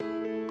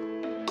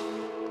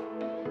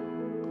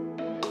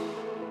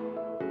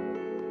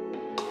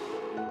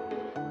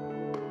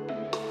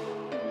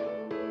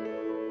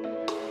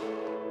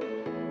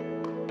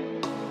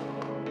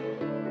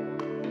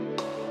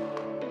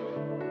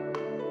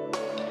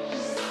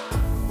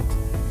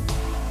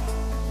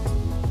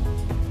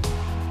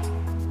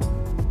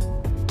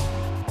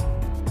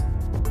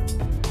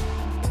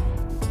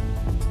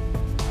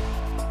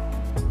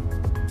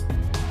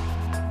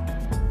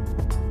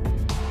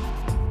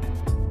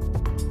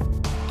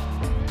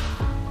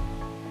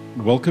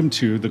Welcome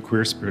to the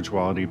Queer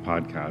Spirituality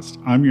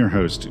Podcast. I'm your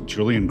host,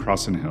 Julian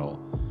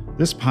Crossenhill.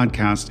 This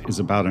podcast is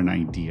about an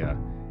idea.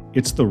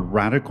 It's the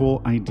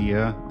radical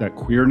idea that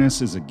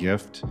queerness is a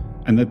gift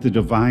and that the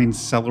divine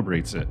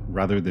celebrates it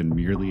rather than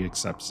merely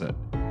accepts it.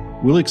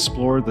 We'll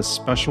explore the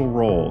special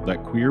role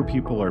that queer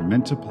people are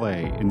meant to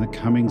play in the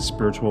coming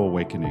spiritual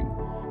awakening.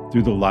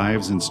 Through the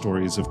lives and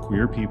stories of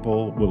queer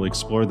people, we'll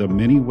explore the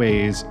many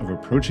ways of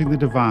approaching the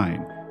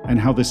divine and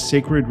how the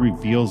sacred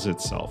reveals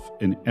itself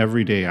in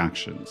everyday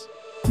actions.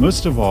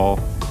 Most of all,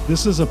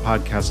 this is a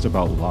podcast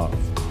about love.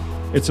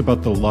 It's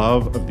about the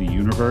love of the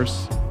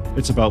universe,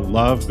 it's about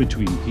love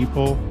between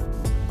people,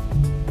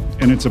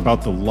 and it's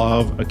about the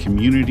love a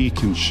community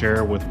can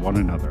share with one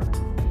another.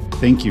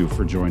 Thank you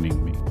for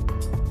joining me.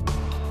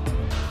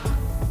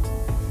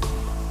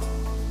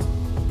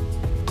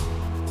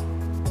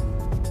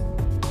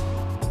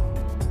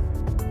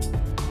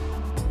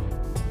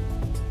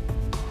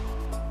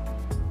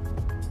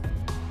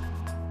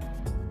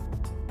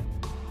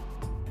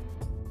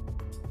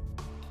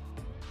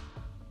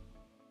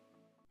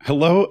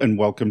 Hello and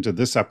welcome to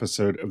this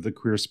episode of the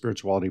Queer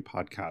Spirituality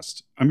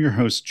Podcast. I'm your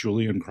host,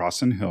 Julian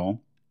Crossenhill,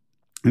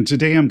 and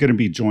today I'm going to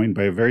be joined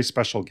by a very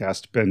special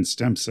guest, Ben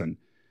Stimpson.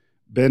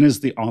 Ben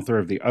is the author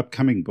of the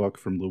upcoming book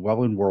from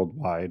Llewellyn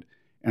Worldwide,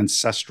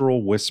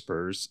 Ancestral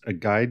Whispers, a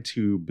guide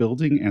to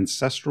building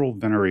ancestral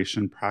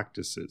veneration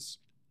practices.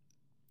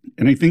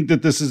 And I think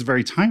that this is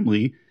very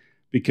timely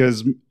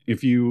because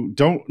if you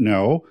don't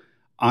know,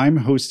 I'm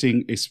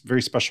hosting a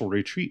very special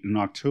retreat in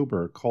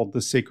October called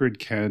the Sacred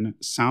Ken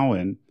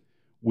Samhain,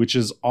 which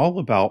is all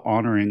about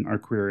honoring our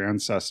queer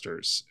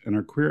ancestors. And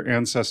our queer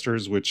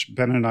ancestors, which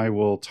Ben and I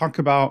will talk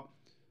about,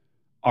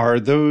 are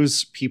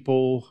those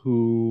people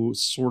who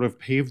sort of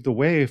paved the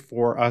way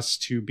for us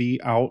to be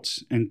out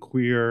and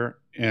queer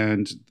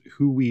and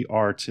who we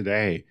are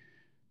today.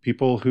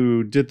 People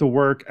who did the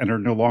work and are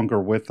no longer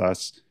with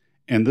us.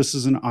 And this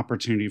is an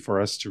opportunity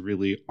for us to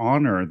really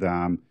honor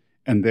them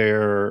and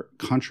their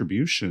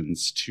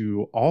contributions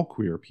to all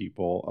queer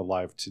people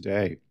alive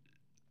today.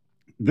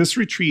 This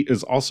retreat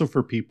is also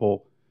for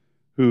people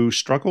who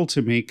struggle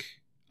to make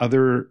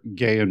other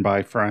gay and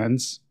bi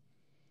friends,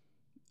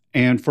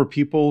 and for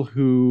people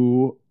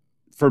who,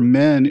 for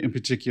men in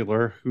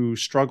particular, who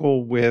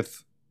struggle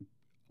with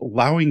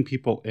allowing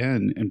people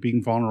in and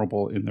being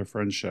vulnerable in their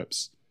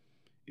friendships.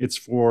 It's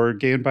for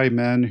gay and bi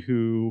men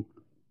who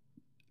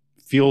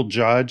feel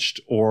judged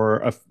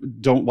or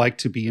don't like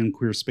to be in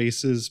queer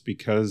spaces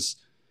because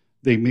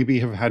they maybe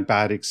have had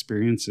bad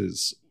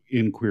experiences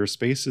in queer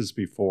spaces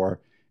before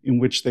in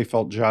which they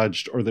felt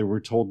judged or they were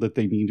told that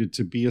they needed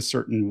to be a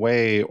certain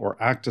way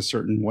or act a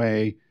certain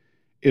way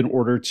in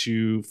order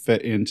to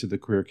fit into the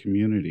queer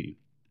community.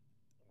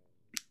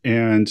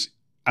 And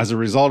as a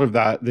result of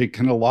that, they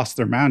kind of lost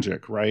their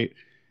magic, right?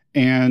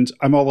 And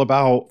I'm all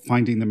about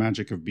finding the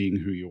magic of being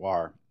who you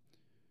are.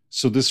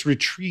 So this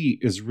retreat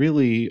is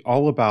really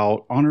all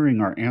about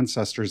honoring our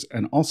ancestors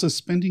and also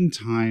spending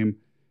time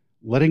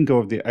letting go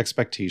of the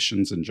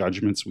expectations and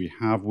judgments we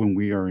have when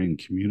we are in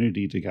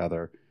community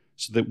together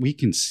so that we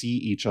can see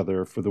each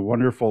other for the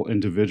wonderful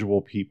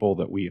individual people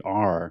that we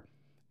are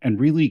and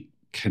really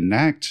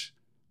connect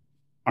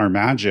our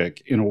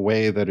magic in a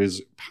way that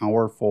is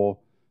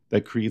powerful,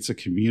 that creates a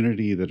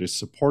community that is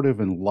supportive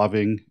and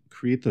loving,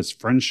 create those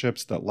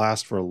friendships that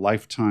last for a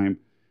lifetime,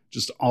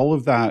 just all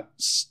of that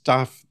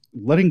stuff.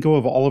 Letting go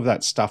of all of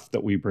that stuff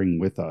that we bring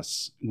with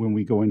us when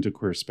we go into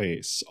queer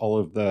space, all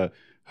of the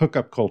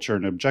hookup culture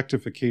and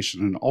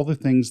objectification and all the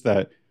things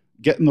that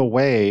get in the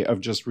way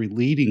of just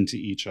relating to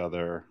each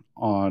other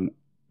on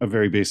a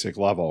very basic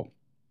level.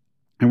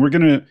 And we're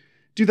going to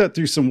do that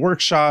through some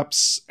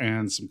workshops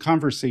and some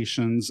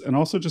conversations and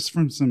also just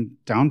from some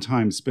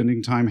downtime,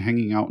 spending time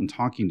hanging out and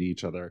talking to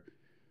each other.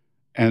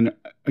 And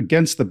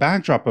against the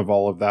backdrop of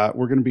all of that,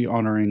 we're going to be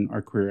honoring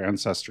our queer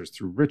ancestors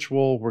through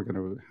ritual. We're going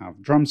to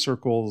have drum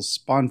circles,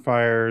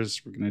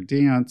 bonfires. We're going to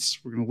dance.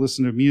 We're going to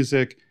listen to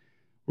music.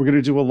 We're going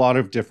to do a lot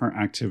of different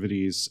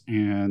activities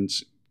and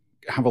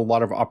have a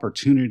lot of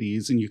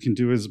opportunities. And you can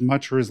do as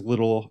much or as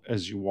little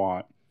as you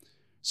want.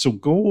 So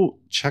go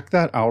check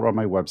that out on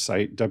my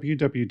website,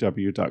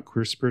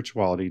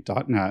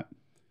 www.queerspirituality.net.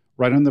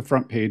 Right on the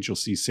front page, you'll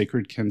see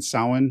Sacred Ken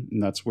Samhain,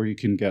 and that's where you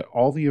can get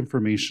all the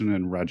information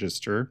and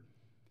register.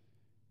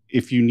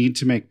 If you need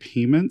to make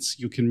payments,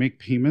 you can make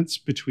payments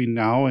between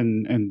now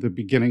and the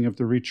beginning of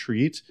the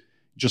retreat.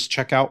 Just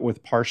check out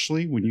with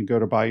Partially when you go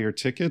to buy your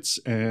tickets,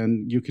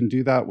 and you can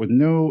do that with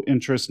no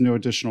interest, no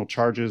additional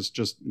charges.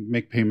 Just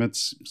make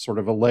payments, sort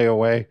of a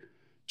layaway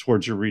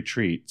towards your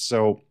retreat.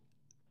 So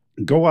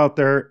go out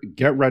there,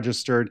 get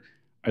registered.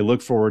 I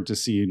look forward to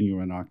seeing you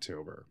in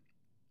October.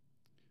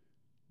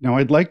 Now,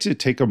 I'd like to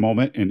take a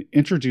moment and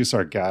introduce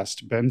our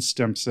guest, Ben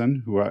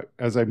Stimpson, who,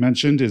 as I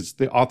mentioned, is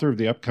the author of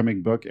the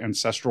upcoming book,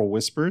 Ancestral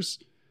Whispers.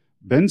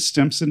 Ben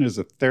Stimpson is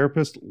a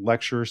therapist,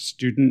 lecturer,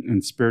 student,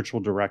 and spiritual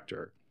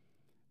director.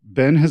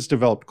 Ben has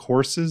developed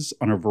courses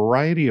on a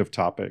variety of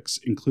topics,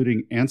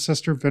 including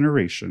ancestor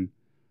veneration,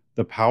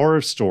 the power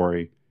of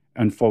story,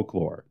 and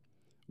folklore.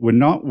 When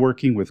not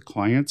working with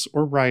clients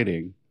or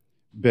writing,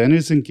 Ben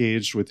is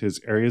engaged with his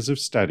areas of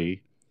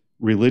study: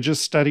 religious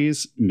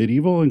studies,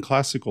 medieval and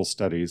classical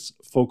studies,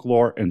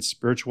 folklore, and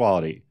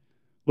spirituality.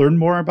 Learn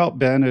more about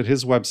Ben at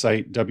his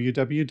website,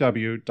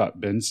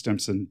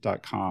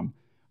 www.benstimpson.com.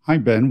 Hi,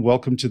 Ben.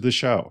 Welcome to the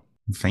show.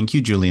 Thank you,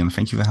 Julian.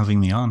 Thank you for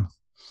having me on.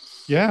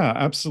 Yeah,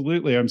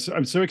 absolutely. I'm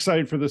so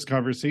excited for this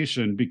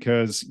conversation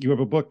because you have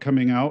a book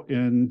coming out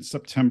in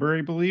September,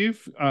 I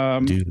believe,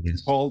 Dude,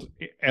 yes. called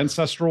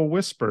Ancestral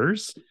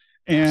Whispers,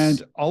 and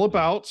Yes. all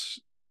about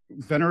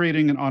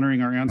venerating and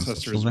honoring our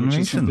Ancestral ancestors, which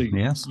is veneration. something,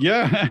 Yes.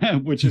 yeah,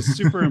 which is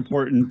super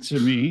important to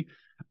me.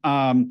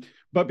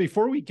 But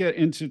before we get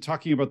into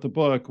talking about the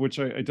book, which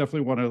I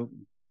definitely want to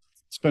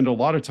spend a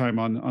lot of time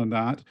on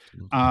that,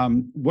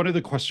 Absolutely. one of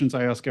the questions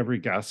I ask every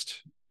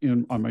guest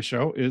on my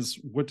show is,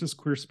 what does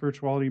queer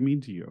spirituality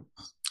mean to you?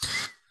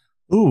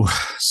 Ooh,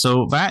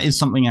 so that is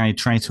something I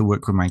try to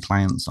work with my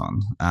clients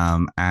on.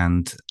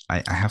 And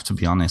I have to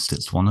be honest,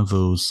 it's one of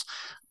those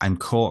I'm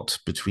caught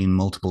between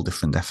multiple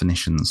different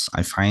definitions.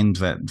 I find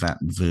that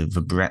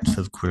the breadth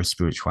of queer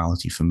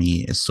spirituality for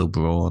me is so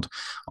broad.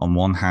 On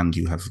one hand,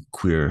 you have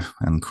queer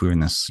and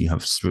queerness, you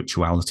have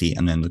spirituality,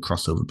 and then the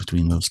crossover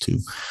between those two.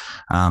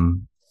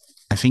 Um,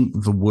 I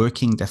think the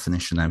working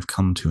definition I've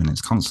come to, and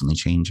it's constantly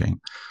changing,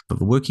 but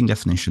the working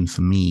definition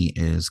for me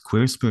is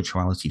queer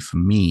spirituality for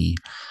me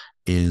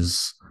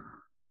is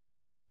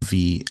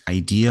the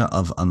idea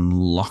of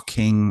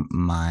unlocking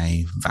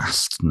my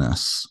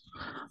vastness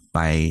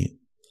by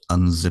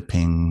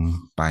unzipping,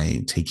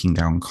 by taking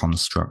down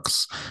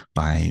constructs,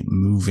 by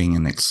moving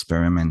and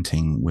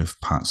experimenting with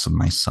parts of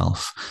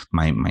myself,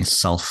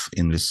 myself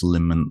in this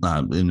in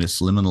this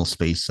liminal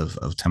space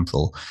of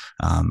temporal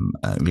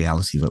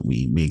reality that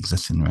we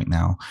exist in right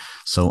now.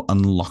 So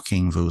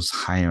unlocking those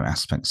higher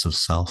aspects of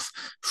self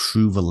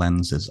through the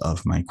lenses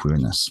of my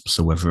queerness.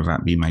 So whether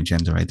that be my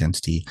gender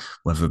identity,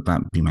 whether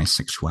that be my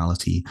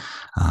sexuality,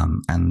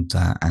 and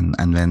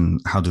then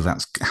how does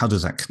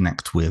that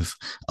connect with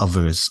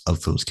others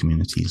of those communities?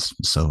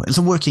 So it's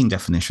a working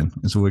definition.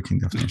 It's a working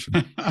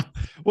definition.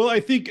 Well, I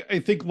think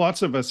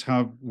lots of us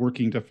have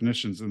working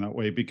definitions in that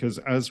way because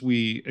as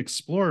we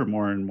explore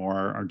more and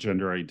more our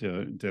gender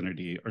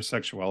identity, our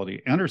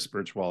sexuality, and our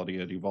spirituality,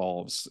 it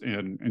evolves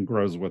and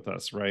grows with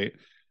us, right?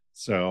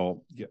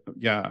 So yeah,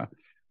 yeah.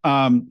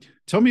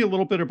 Tell me a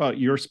little bit about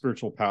your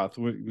spiritual path.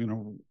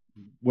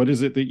 What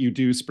is it that you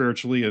do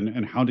spiritually,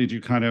 and how did you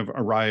kind of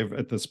arrive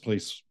at this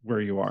place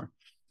where you are?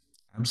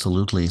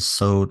 Absolutely.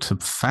 So to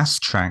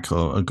fast track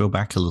or go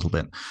back a little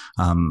bit,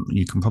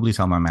 you can probably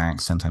tell by my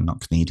accent I'm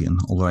not Canadian.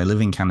 Although I live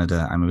in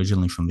Canada, I'm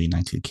originally from the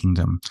United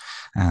Kingdom,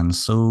 and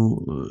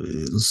so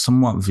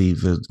somewhat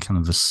the kind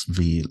of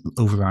the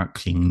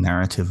overarching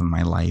narrative of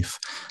my life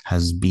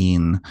has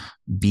been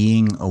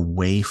being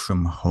away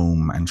from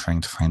home and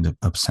trying to find a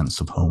sense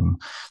of home.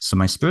 So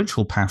my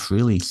spiritual path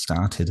really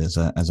started as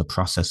a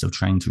process of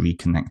trying to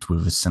reconnect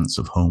with a sense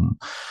of home.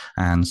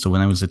 And so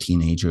when I was a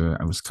teenager,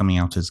 I was coming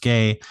out as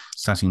gay,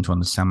 starting to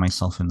understand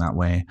myself in that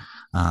way.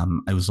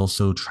 I was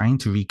also trying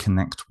to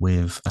reconnect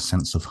with a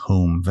sense of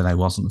home that I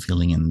wasn't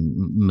feeling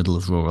in middle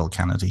of rural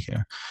Canada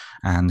here.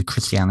 And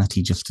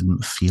Christianity just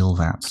didn't feel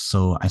that.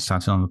 So I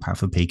started on the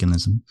path of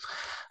paganism.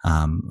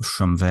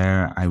 From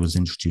there, I was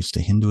introduced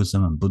to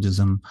Hinduism and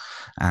Buddhism,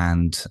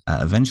 and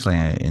eventually,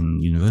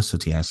 in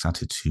university, I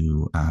started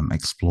to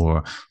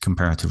explore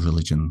comparative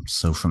religion.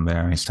 So from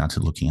there, I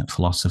started looking at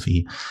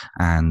philosophy,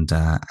 and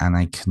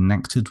I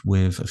connected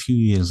with a few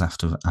years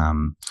after.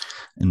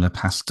 In the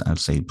past, I'd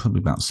say probably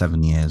about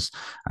 7 years,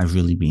 I've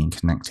really been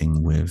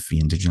connecting with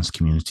the Indigenous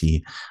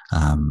community,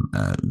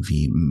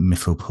 the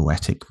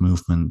mythopoetic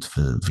movement,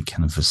 the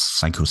kind of the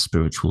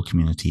psycho-spiritual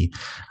community,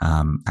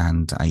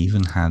 and I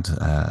even had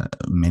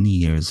many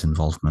years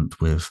involvement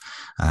with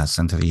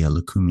Santeria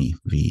Lukumi,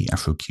 the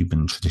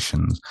Afro-Cuban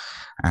traditions.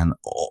 And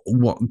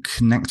what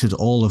connected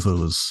all of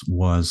those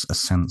was a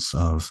sense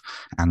of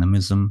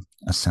animism,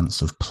 a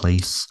sense of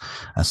place,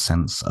 a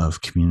sense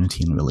of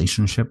community and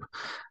relationship.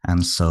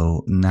 And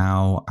so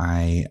now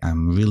I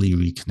am really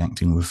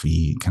reconnecting with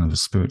the kind of the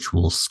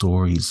spiritual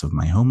stories of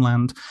my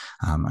homeland.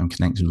 I'm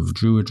connected with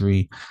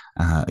Druidry,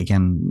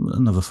 again,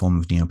 another form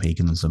of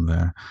neo-paganism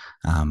there.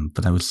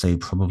 But I would say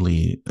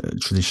probably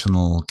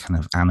traditional kind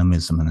of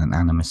animism and an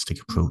animistic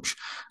approach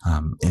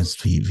is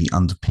the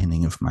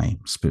underpinning of my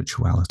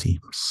spirituality.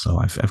 So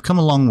I've come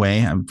a long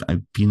way.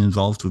 I've been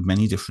involved with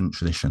many different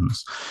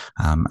traditions,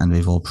 and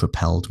they've all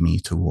propelled me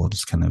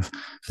towards kind of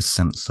a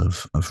sense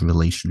of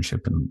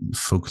relationship and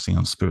focusing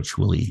on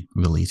spiritually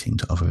relating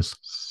to others.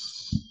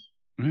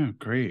 Yeah,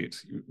 great.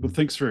 Well,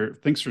 thanks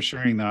for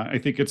sharing that. I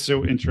think it's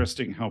so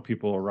interesting how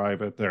people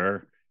arrive at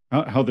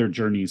how their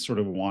journeys sort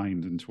of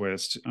wind and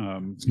twist.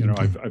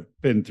 Absolutely. I've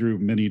been through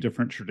many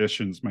different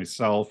traditions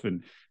myself,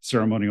 and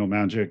ceremonial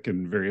magic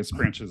and various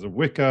branches of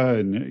Wicca,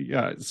 and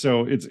yeah,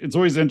 so it's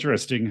always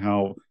interesting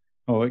how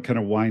it kind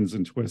of winds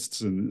and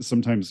twists, and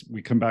sometimes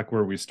we come back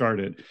where we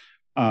started.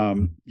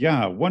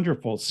 Yeah,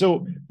 wonderful.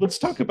 So let's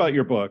talk about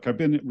your book. I've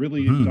been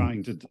really Mm-hmm.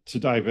 dying to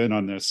dive in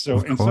on this. So,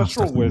 Of course,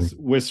 Ancestral definitely.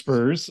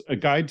 Whispers: A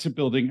Guide to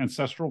Building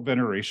Ancestral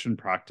Veneration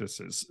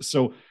Practices.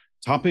 So,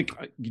 topic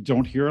you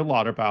don't hear a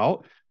lot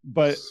about,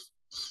 but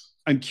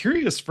I'm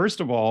curious, first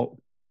of all,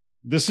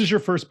 this is your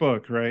first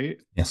book, right?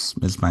 Yes,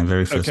 it's my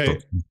very first book.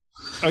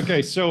 Okay.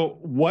 Okay. So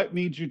what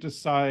made you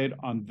decide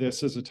on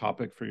this as a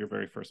topic for your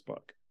very first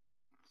book?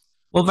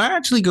 Well, that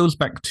actually goes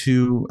back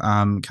to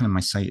kind of my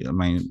site,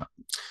 my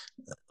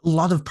a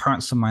lot of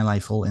parts of my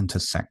life all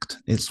intersect.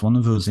 It's one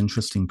of those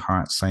interesting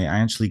parts. I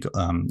actually,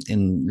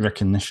 in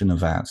recognition of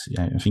that,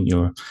 I think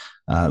your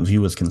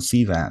viewers can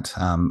see that.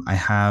 I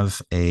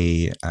have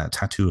a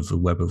tattoo of the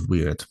web of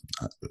weird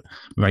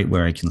right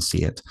where I can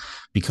see it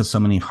because so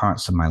many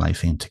parts of my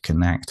life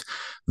interconnect.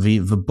 The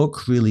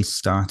book really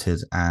started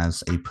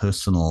as a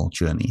personal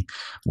journey.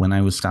 When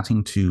I was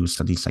starting to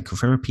study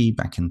psychotherapy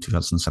back in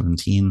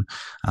 2017,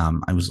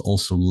 I was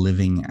also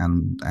living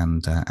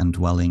and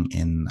dwelling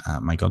in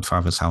my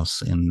godfather's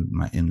house in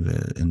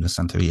the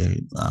Santeria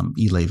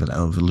Elay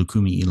of the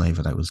Lukumi Elay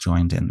that I was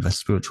joined in, the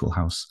spiritual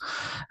house.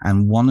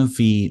 And one of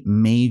the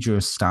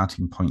major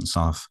starting points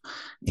of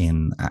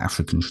in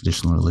African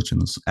traditional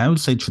religions, I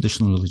would say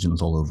traditional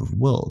religions all over the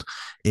world,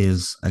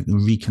 is a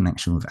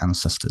reconnection with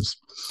ancestors.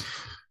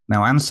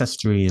 Now,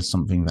 ancestry is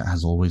something that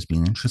has always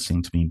been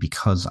interesting to me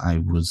because I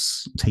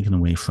was taken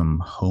away from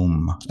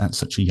home at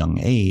such a young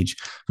age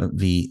that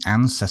the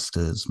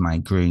ancestors, my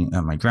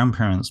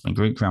grandparents, my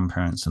great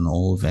grandparents, and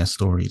all of their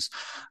stories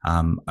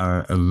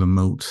are a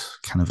remote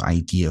kind of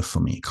idea for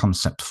me,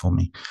 concept for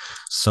me.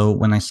 So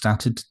when I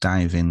started to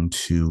dive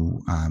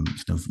into kind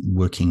of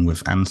working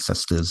with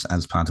ancestors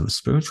as part of a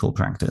spiritual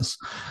practice,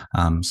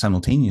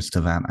 simultaneous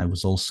to that, I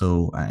was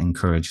also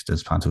encouraged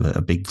as part of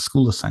a big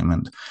school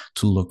assignment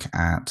to look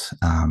at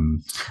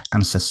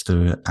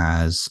ancestor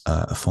as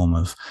a form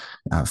of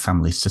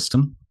family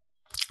system.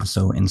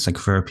 So in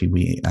psychotherapy,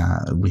 we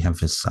have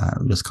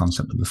this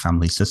concept of the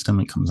family system.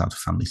 It comes out of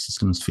family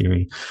systems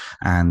theory,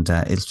 and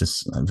it's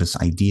just this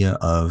idea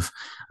of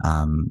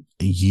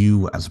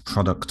you as a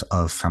product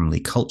of family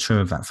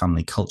culture. That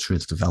family culture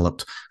is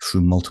developed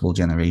through multiple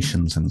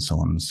generations, and so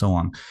on and so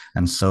on.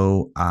 And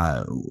so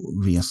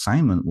the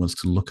assignment was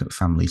to look at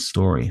family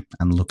story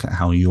and look at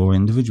how your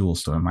individual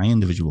story, my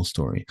individual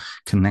story,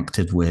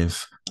 connected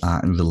with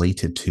and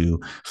related to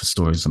the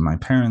stories of my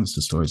parents,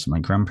 the stories of my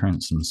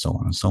grandparents, and so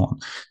on and so on,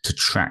 to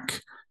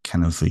track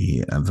kind of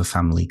the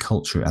family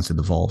culture as it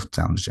evolved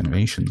down the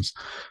generations.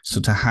 So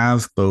to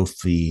have both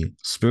the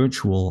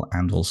spiritual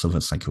and also the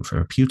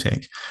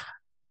psychotherapeutic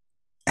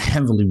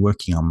heavily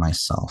working on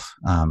myself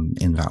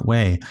in that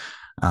way,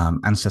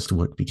 ancestor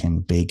work became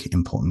a big,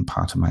 important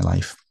part of my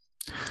life.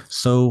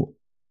 So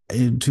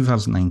in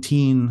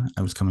 2019,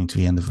 I was coming to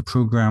the end of the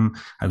program.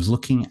 I was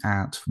looking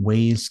at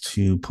ways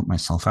to put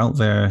myself out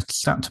there,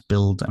 start to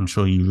build. I'm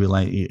sure you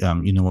realize, you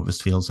know what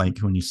this feels like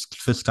when you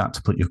first start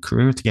to put your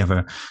career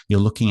together. You're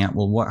looking at,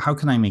 well, how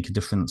can I make a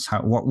difference?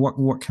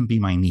 What can be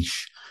my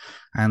niche?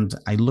 And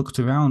I looked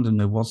around, and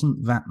there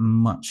wasn't that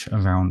much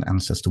around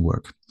ancestor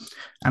work.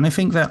 And I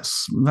think that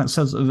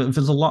says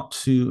there's a lot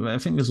to. I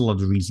think there's a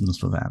lot of reasons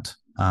for that.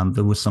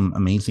 There were some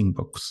amazing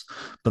books,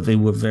 but they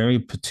were very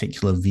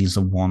particular. These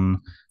are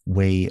one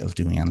way of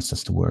doing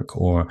ancestor work,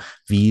 or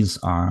these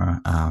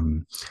are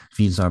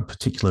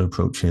particular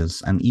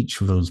approaches. And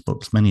each of those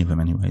books, many of them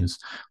anyways,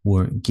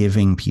 were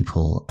giving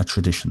people a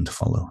tradition to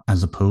follow,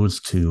 as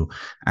opposed to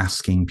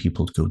asking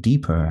people to go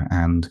deeper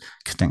and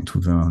connect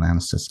with their own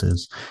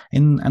ancestors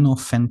in an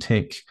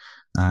authentic,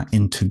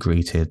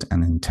 integrated,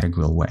 and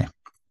integral way.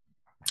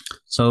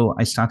 So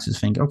I started to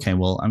think, okay,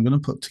 well, I'm going to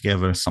put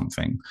together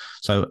something.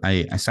 So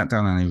I sat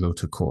down and I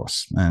wrote a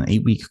course, an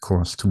 8-week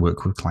course to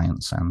work with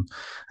clients. And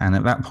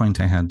at that point,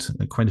 I had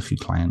quite a few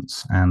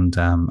clients, and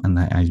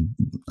I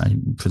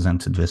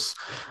presented this,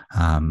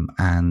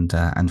 and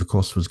the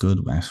course was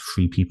good. I had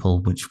 3 people,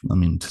 which, I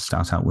mean, to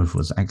start out with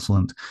was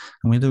excellent.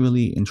 And we had a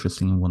really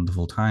interesting and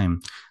wonderful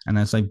time. And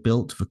as I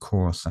built the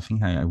course, I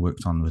think I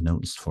worked on the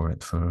notes for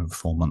it for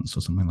 4 months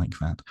or something like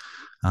that.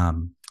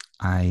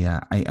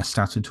 I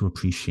started to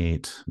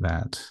appreciate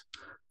that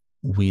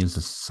we as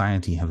a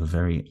society have a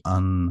very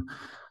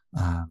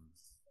I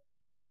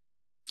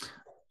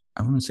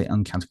wouldn't say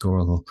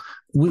uncategorical.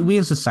 We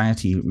as a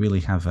society really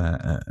have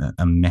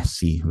a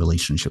messy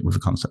relationship with the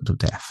concept of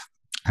death.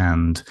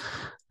 And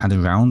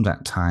around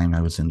that time,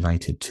 I was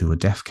invited to a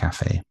death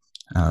cafe,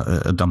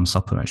 a dumb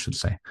supper, I should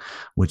say,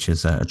 which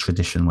is a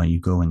tradition where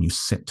you go and you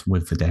sit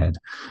with the dead.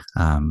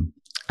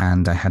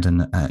 And I had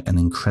an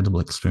incredible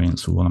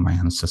experience with one of my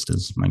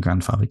ancestors. My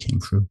grandfather came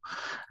through.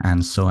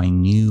 And so I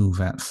knew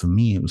that for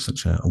me, it was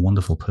such a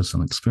wonderful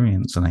personal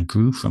experience. And I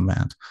grew from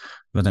that,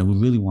 but I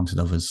really wanted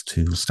others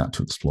to start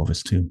to explore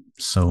this too.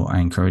 So I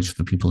encouraged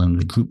the people in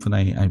the group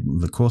that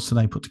the course that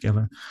I put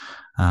together,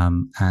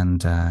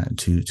 and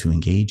to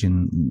engage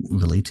in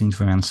relating to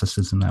their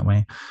ancestors in that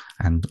way.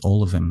 And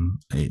all of them,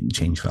 it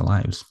changed their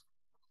lives.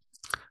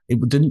 It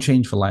didn't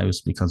change their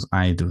lives because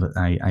I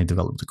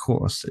developed a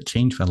course. It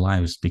changed their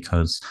lives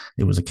because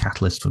it was a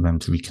catalyst for them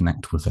to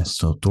reconnect with their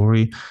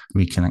story,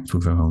 reconnect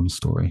with their own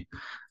story.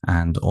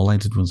 And all I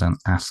did was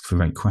ask the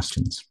right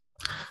questions.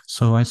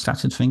 So I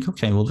started to think,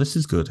 okay, well, this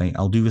is good.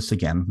 I'll do this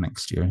again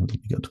next year. It'll be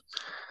good.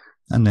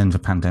 And then the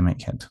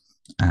pandemic hit,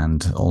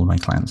 and all my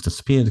clients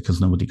disappeared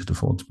because nobody could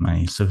afford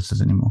my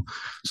services anymore.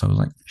 So I was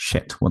like,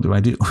 shit, what do I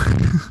do?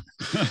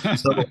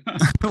 So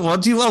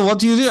what do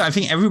you do? I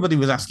think everybody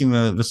was asking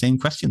the same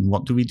question.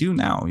 What do we do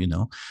now?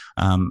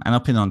 And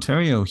up in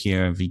Ontario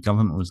here, the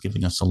government was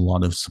giving us a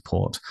lot of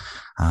support.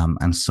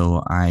 And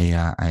so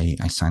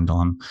I signed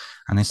on,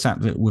 and I sat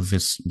with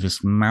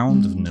this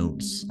mound of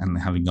notes, and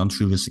having gone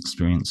through this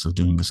experience of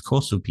doing this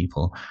course with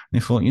people,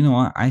 and I thought, you know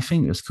what, I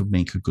think this could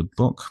make a good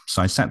book.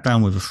 So I sat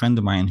down with a friend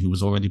of mine who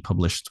was already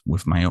published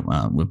with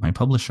my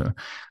publisher,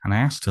 and I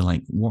asked her,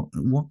 like,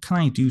 what can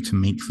I do to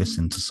make this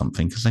into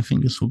something? Because I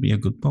think this will be a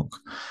good book.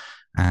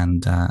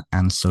 And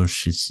so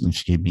she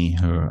gave me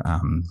her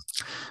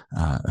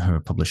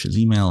publisher's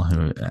email,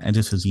 her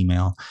editor's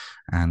email,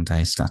 and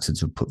I started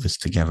to put this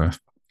together.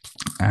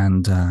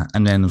 And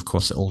then, of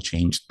course, it all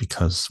changed,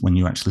 because when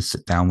you actually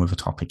sit down with a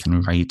topic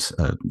and write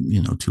a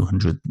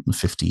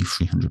 250,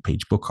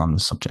 300-page book on the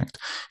subject,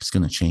 it's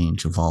going to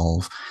change,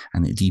 evolve,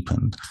 and it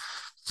deepened.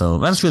 So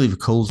that's really the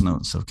Coles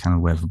notes of kind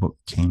of where the book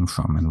came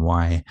from, and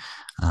why.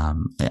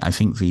 I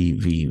think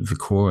the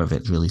core of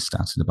it really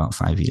started about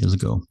 5 years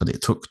ago, but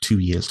it took 2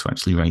 years to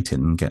actually write it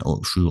and get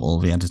through all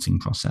the editing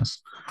process.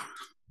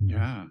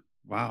 Yeah.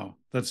 Wow.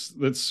 That's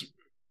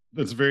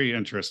very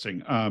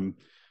interesting.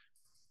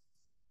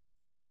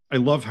 I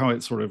love how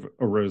it sort of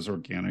arose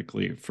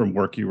organically from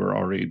work you were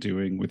already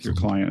doing with your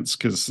clients,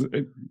 because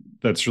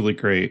that's really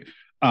great.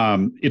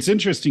 It's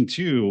interesting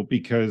too,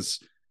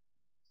 because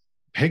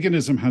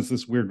paganism has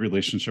this weird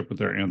relationship with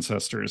their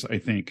ancestors. I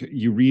think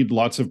you read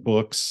lots of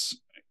books,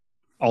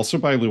 also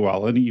by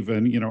Llewellyn,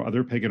 even,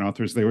 other pagan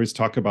authors, they always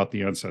talk about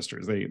the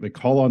ancestors. They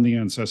call on the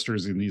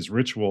ancestors in these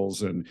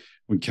rituals, and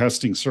when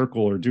casting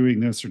circle or doing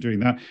this or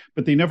doing that,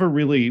 but they never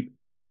really,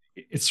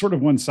 it's sort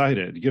of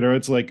one-sided.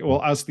 It's like,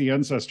 well, ask the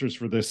ancestors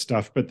for this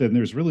stuff, but then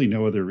there's really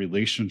no other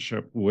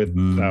relationship with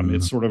them.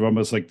 It's sort of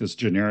almost like this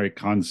generic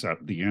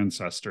concept, the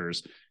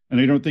ancestors. And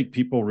I don't think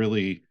people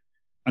really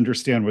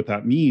understand what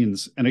that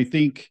means. And I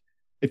think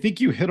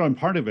you hit on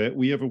part of it.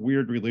 We have a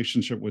weird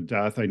relationship with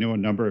death. I know a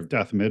number of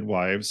death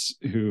midwives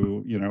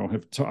who,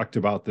 have talked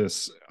about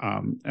this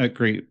at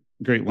great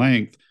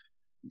length,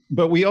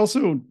 but we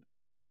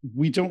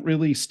don't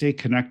really stay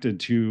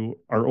connected to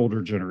our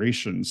older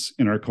generations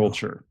in our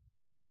culture.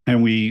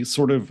 And we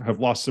sort of have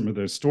lost some of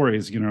those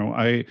stories.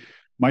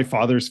 My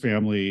father's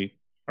family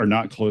are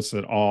not close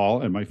at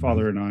all, and my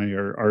father and I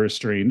are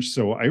estranged.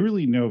 So I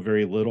really know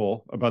very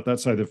little about that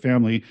side of the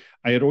family.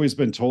 I had always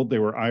been told they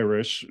were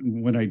Irish.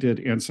 When I did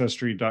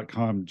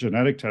Ancestry.com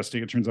genetic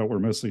testing, it turns out we're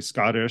mostly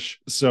Scottish.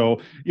 So,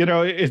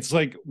 it's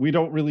like we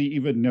don't really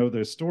even know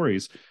those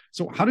stories.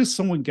 So how does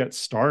someone get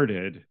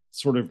started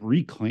sort of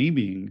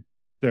reclaiming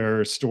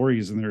their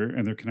stories and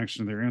their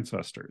connection to their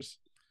ancestors?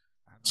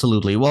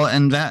 Absolutely. Well,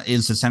 and that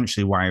is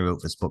essentially why I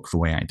wrote this book the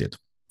way I did.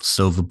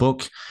 So the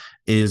book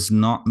is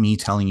not me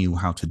telling you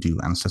how to do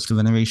ancestor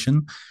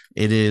veneration.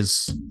 It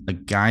is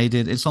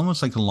it's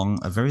almost like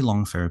a very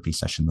long therapy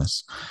session.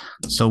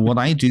 So what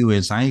I do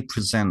is I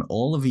present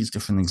all of these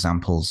different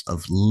examples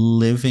of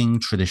living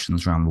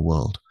traditions around the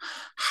world,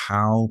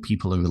 how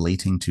people are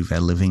relating to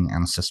their living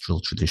ancestral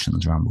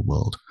traditions around the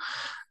world.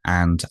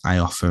 And I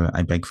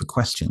beg the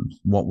question,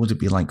 what would it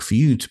be like for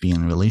you to be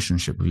in a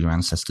relationship with your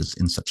ancestors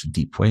in such a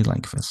deep way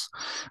like this?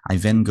 I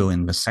then go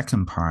in the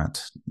second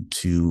part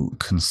to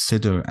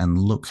consider and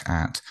look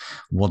at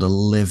what a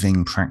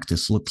living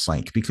practice looks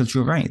like. Because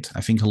you're right.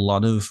 I think a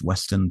lot of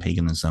Western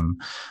paganism,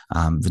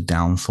 the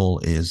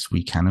downfall is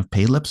we kind of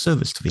pay lip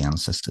service to the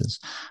ancestors.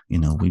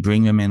 We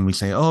bring them in, we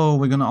say, oh,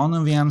 we're going to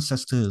honor the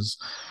ancestors.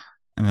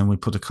 And then we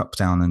put a cup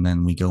down, and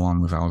then we go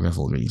on with our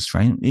revelries,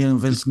 right?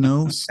 There's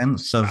no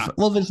sense of,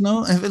 there's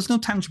no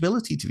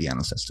tangibility to the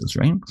ancestors,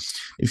 right?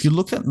 If you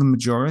look at the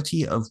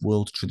majority of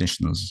world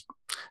traditions,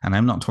 and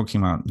I'm not talking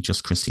about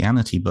just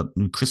Christianity, but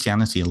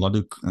Christianity, a lot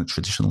of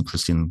traditional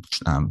Christian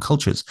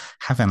cultures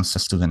have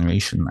ancestor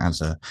veneration as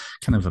a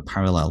kind of a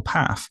parallel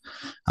path.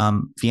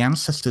 The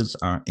ancestors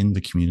are in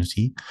the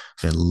community.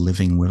 They're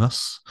living with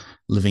us,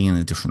 living in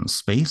a different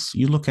space.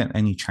 You look at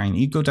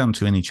you go down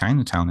to any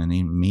Chinatown in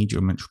a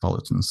major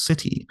metropolitan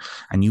city,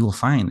 and you will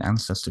find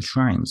ancestor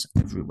shrines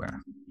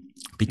everywhere.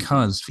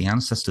 Because the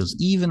ancestors,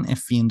 even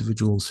if the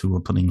individuals who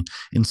are putting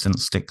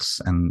incense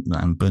sticks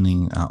and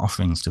burning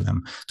offerings to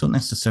them don't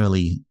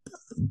necessarily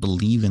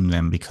believe in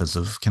them because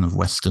of kind of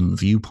Western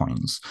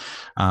viewpoints.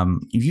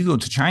 If you go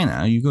to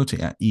China, you go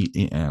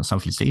to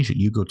Southeast Asia,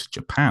 you go to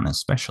Japan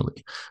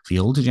especially, the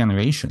older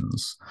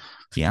generations,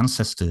 the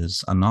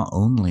ancestors are not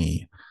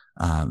only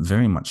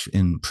very much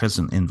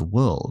present in the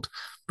world,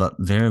 but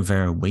they're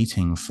there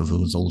waiting for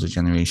those older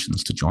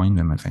generations to join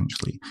them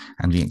eventually.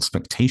 And the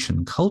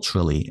expectation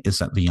culturally is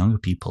that the younger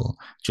people,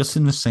 just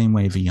in the same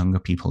way the younger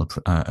people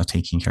are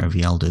taking care of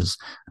the elders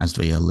as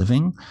they are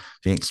living,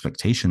 the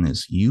expectation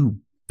is you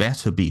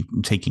better be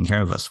taking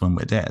care of us when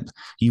we're dead.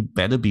 You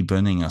better be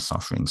burning us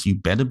offerings. You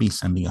better be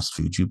sending us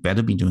food. You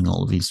better be doing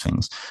all of these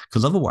things.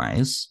 Because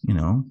otherwise,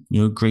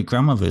 your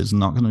great-grandmother is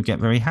not going to get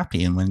very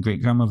happy. And when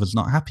great-grandmother's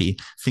not happy,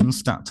 things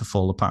start to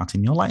fall apart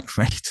in your life,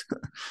 right?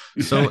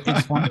 So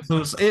it's one of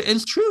those,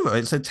 it's true,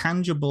 it's a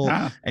tangible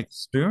Yeah.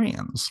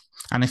 experience.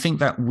 And I think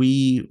that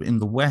we in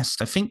the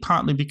West, I think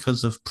partly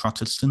because of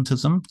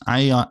Protestantism,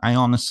 I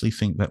honestly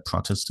think that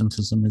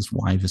Protestantism is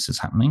why this is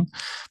happening.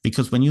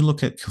 Because when you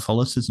look at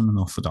Catholicism and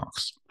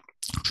Orthodox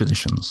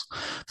traditions,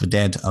 the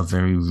dead are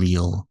very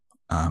real,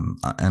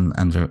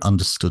 and they're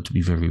understood to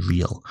be very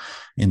real.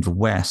 In the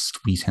West,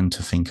 we tend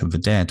to think of the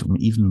dead,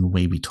 even the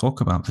way we talk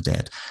about the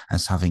dead,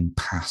 as having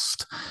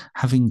passed,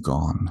 having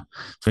gone.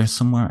 They're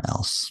somewhere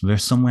else. They're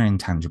somewhere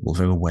intangible.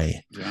 They're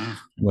away. Yeah.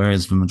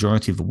 Whereas the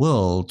majority of the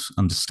world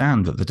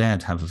understand that the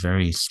dead have a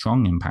very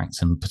strong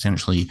impact and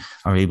potentially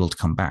are able to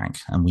come back.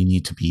 And we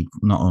need to be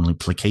not only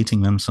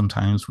placating them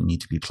sometimes, we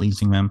need to be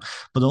pleasing them,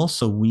 but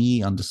also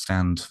we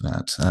understand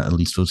that, at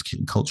least those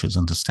cultures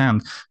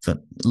understand, that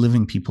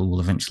living people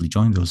will eventually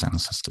join those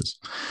ancestors.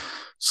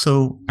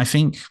 So I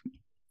think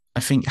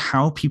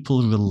how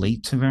people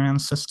relate to their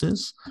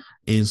ancestors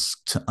is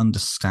to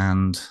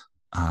understand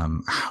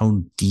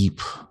how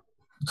deep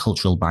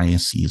cultural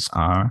biases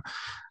are,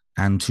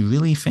 and to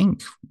really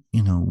think,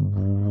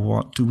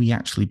 what do we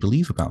actually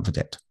believe about the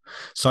dead?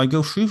 So I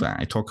go through that.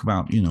 I talk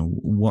about,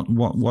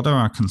 what are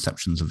our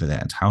conceptions of the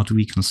dead? How do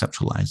we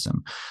conceptualize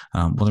them?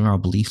 What are our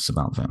beliefs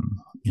about them?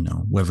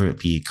 Whether it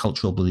be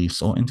cultural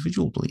beliefs or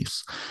individual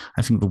beliefs.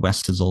 I think the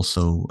West is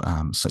also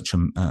such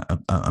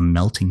a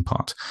melting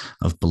pot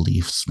of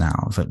beliefs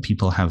now, that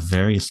people have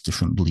various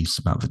different beliefs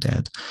about the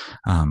dead.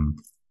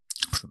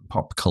 From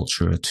pop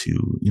culture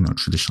to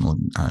traditional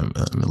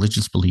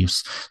religious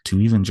beliefs, to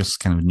even just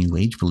kind of new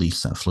age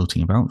beliefs that are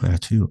floating about there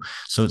too.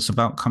 So it's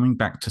about coming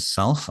back to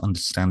self,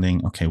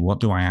 understanding, okay, what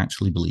do I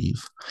actually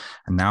believe?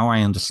 And now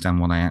I understand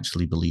what I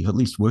actually believe, at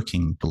least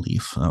working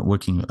belief,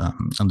 working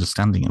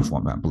understanding of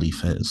what that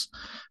belief is.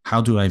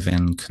 How do I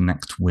then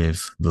connect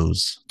with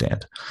those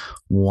dead?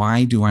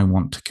 Why do I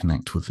want to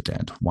connect with the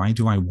dead? Why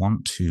do I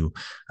want to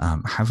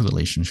have a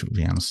relationship with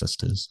the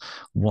ancestors?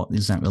 What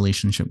is that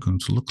relationship going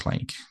to look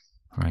like?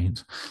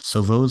 Right.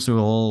 So those are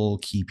all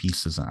key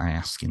pieces that I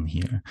ask in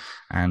here.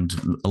 And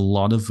a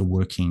lot of the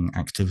working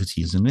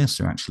activities in this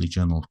are actually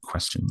journal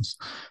questions.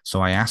 So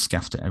I ask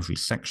after every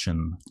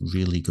section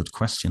really good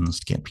questions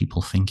to get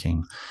people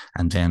thinking.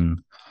 And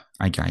then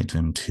I guide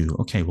them to,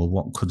 okay, well,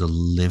 what could a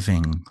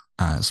living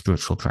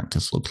spiritual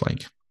practice look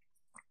like?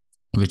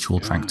 Ritual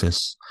Yeah.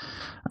 practice.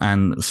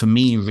 And for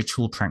me,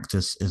 ritual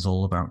practice is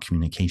all about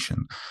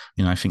communication.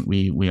 I think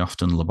we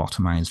often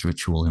lobotomize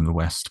ritual in the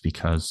West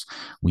because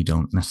we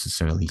don't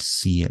necessarily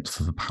see it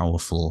for the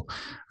powerful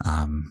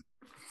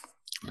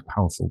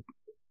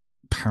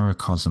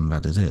paracosm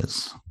that it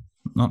is.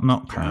 Not Yeah.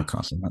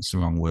 paracosm, that's the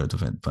wrong word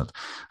of it, but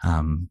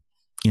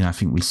I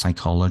think we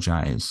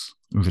psychologize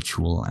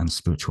ritual and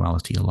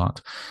spirituality a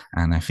lot,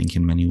 and I think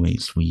in many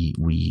ways we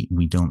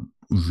don't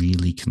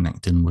really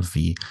connect in with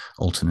the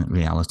alternate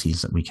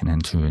realities that we can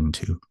enter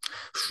into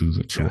through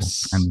ritual.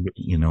 Yes. And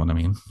you know what I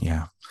mean?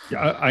 Yeah.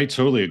 Yeah, I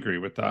totally agree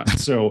with that.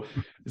 So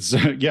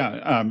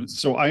yeah,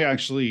 so I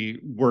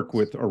actually work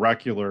with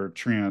oracular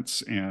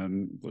trance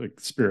and like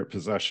spirit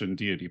possession,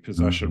 deity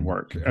possession Mm-hmm.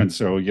 work. Mm-hmm. And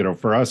so,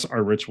 for us,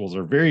 our rituals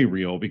are very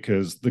real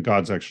because the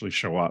gods actually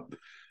show up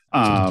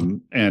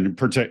Absolutely. and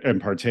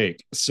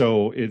partake.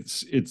 So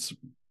it's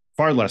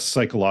far less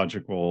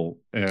psychological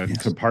and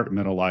Yes.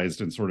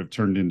 compartmentalized and sort of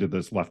turned into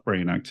this left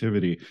brain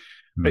activity.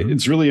 Mm-hmm.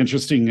 It's really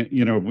interesting,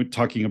 we're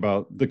talking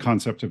about the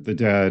concept of the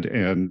dead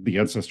and the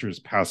ancestors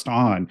passed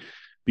on,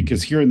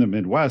 because Mm-hmm. here in the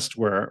Midwest,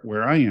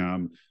 where I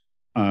am,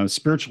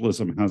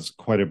 spiritualism has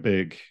quite a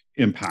big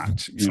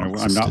impact. Soul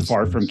I'm not sisters.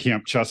 far from Yes.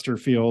 Camp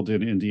Chesterfield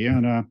in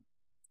Indiana,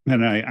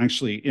 and I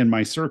actually, in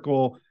my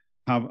circle,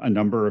 have a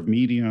number of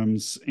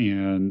mediums,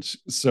 and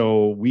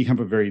so we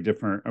have a very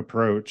different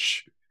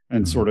approach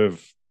and Mm-hmm. sort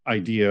of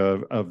idea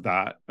of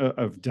that,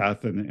 of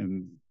death,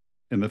 and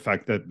the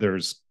fact that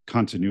there's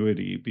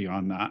continuity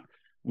beyond that,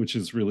 which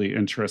is really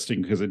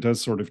interesting because it does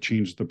sort of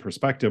change the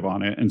perspective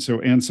on it. And so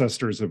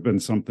ancestors have been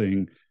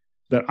something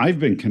that I've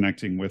been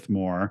connecting with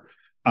more,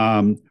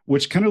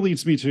 which kind of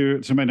leads me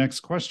to my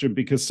next question,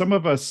 because some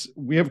of us,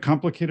 we have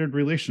complicated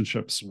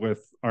relationships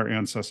with our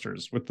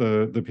ancestors, with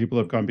the people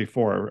who have gone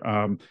before.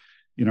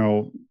 You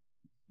know,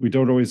 we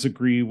don't always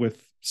agree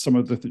with some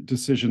of the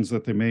decisions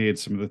that they made,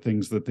 some of the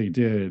things that they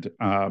did.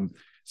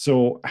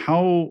 So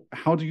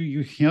how do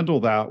you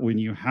handle that when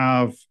you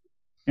have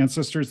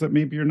ancestors that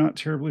maybe you're not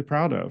terribly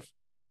proud of?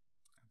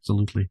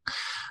 Absolutely.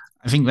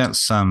 I think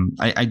that's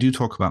I do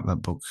talk about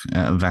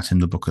that in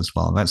the book as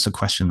well. That's a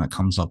question that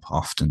comes up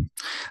often.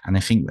 And I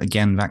think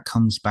again that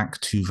comes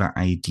back to that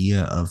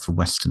idea of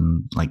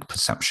Western like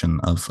perception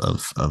of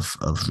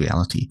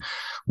reality.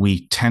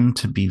 We tend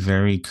to be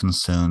very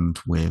concerned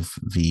with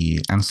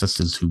the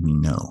ancestors who we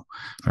know,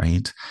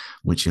 right?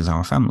 Which is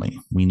our family.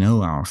 We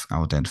know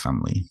our dead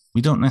family.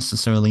 We don't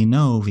necessarily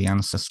know the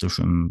ancestor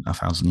from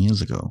 1,000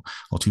 years ago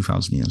or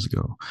 2,000 years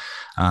ago.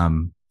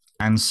 Um,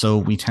 And so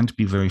we tend to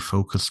be very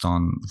focused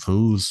on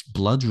those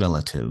blood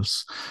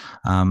relatives.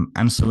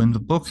 And so in the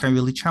book, I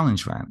really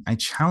challenge that. I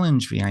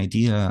challenge the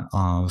idea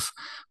of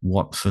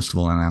what, first of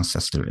all, an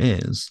ancestor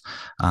is,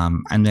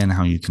 and then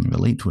how you can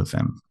relate with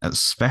them,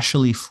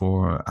 especially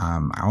for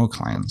our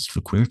clients,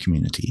 the queer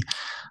community.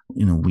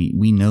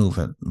 We know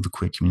that the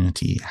queer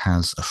community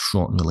has a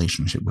fraught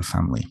relationship with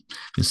family.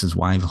 This is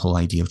why the whole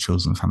idea of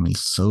chosen family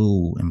is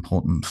so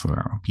important for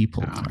our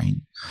people, right?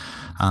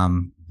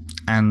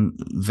 And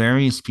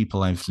various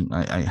people I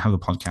have a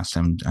podcast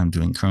I'm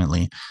doing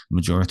currently. The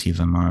majority of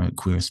them are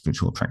queer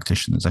spiritual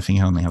practitioners. I think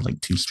I only have like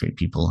 2 straight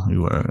people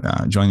who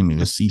are joining me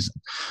this season,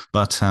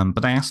 but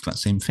I ask that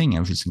same thing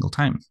every single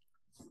time,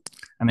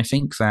 and I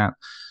think that.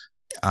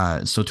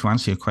 So to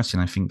answer your question,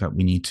 I think that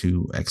we need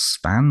to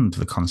expand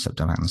the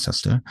concept of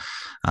ancestor,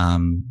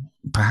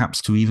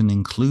 perhaps to even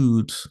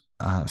include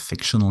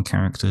fictional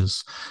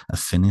characters,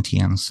 affinity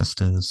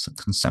ancestors,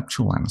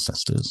 conceptual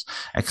ancestors,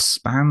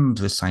 expand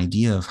this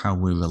idea of how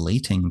we're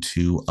relating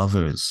to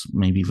others,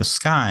 maybe the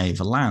sky,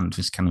 the land.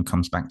 This kind of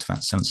comes back to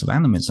that sense of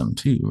animism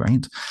too,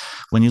 right?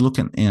 When you look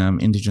at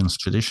indigenous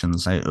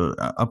traditions,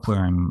 up where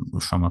I'm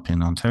from, up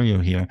in Ontario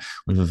here,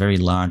 we have a very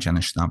large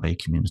Anishinaabe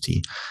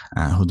community,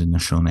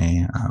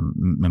 Haudenosaunee,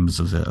 members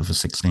of the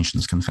Six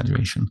Nations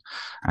Confederation,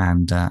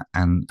 and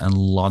a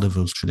lot of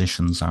those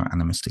traditions are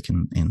animistic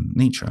in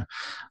nature.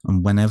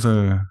 And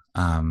whenever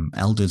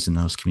elders in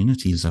those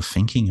communities are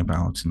thinking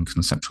about and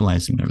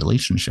conceptualizing their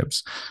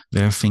relationships,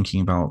 they're thinking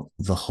about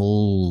the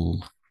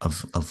whole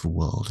of the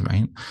world,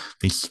 right?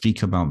 They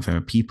speak about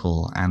their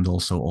people and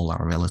also all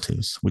our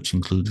relatives, which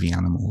include the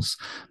animals,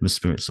 the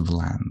spirits of the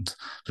land,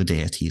 the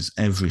deities,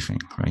 everything,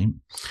 right?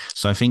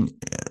 So I think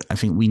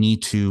we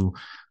need to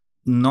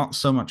not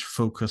so much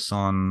focus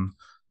on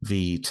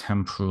the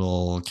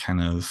temporal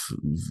kind of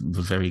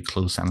the very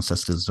close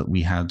ancestors that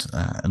we had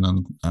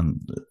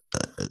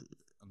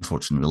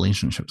unfortunate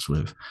relationships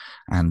with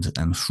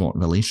and fraught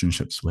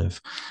relationships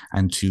with,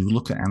 and to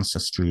look at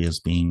ancestry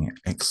as being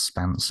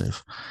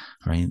expansive,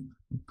 right?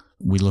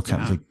 We look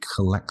at the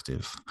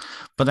collective.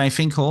 But I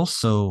think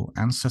also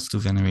ancestor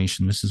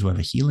veneration, this is where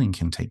the healing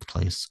can take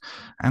place.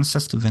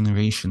 Ancestor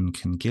veneration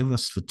can give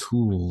us the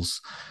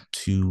tools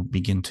to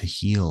begin to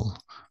heal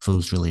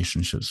those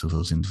relationships with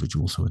those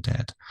individuals who are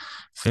dead.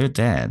 If they're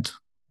dead,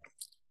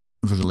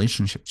 the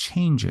relationship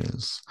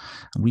changes,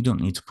 and we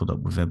don't need to put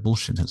up with their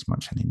bullshit as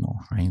much anymore,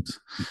 right?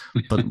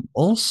 But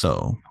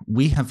also,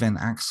 we have then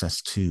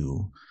access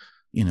to,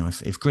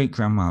 if great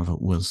grandmother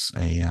was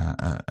a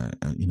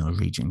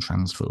raging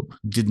transphobe,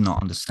 did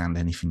not understand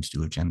anything to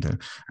do with gender,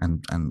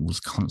 and was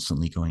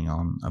constantly going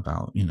on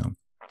about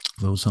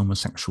those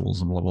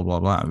homosexuals and blah blah blah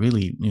blah,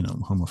 really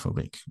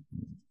homophobic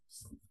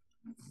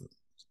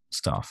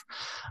stuff.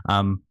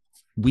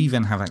 We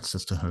then have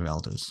access to her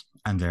elders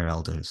and their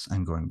elders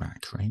and going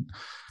back, right?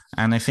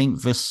 And I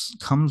think this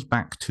comes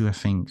back to, I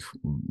think,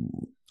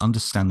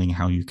 understanding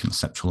how you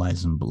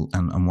conceptualize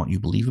and what you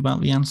believe about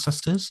the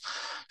ancestors.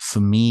 For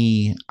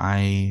me,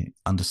 I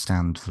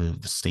understand the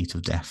state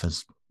of death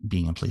as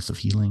being a place of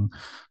healing,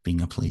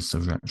 being a place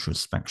of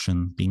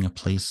retrospection, being a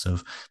place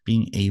of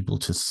being able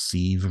to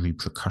see the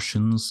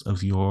repercussions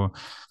of your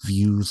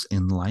views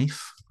in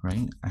life,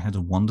 right? I had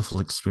a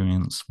wonderful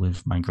experience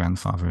with my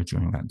grandfather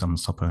during that dumb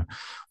supper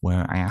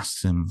where I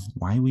asked him,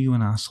 why were you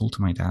an asshole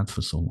to my dad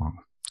for so long?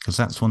 Because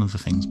that's one of the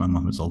things my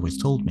mum has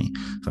always told me,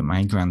 that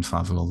my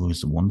grandfather, although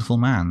he's a wonderful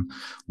man,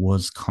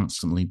 was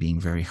constantly being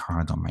very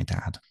hard on my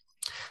dad.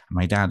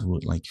 My dad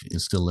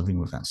is still living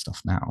with that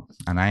stuff now.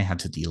 And I had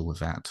to deal with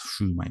that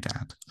through my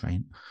dad,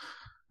 right?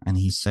 And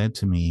he said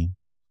to me,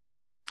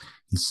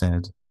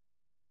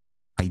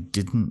 I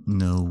didn't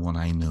know what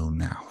I know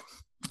now.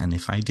 And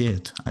if I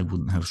did, I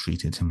wouldn't have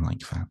treated him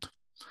like that.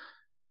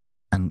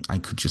 And I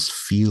could just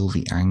feel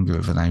the anger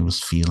that I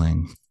was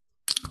feeling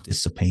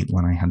dissipate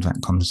when I had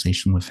that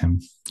conversation with him.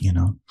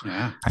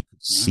 I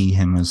could see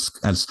him as,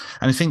 and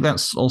I think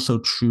that's also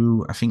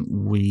true. I think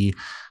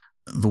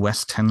the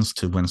West tends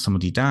to, when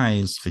somebody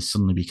dies, they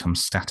suddenly become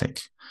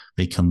static.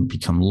 They can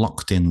become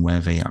locked in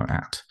where they are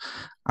at.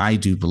 I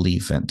do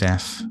believe that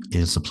death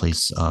is a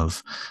place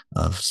of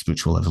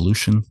spiritual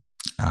evolution.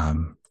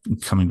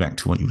 Coming back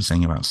to what you were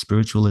saying about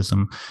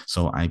spiritualism,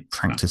 so I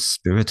practice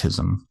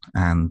spiritism,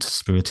 and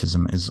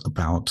spiritism is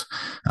about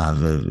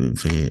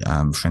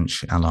the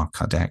French Allan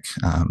Kardec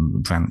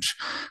branch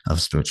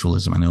of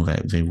spiritualism. I know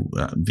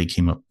they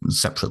came up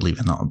separately;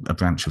 they're not a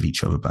branch of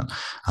each other, but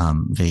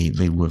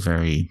they were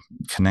very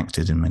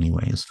connected in many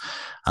ways.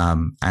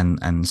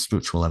 And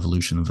spiritual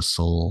evolution of the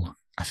soul,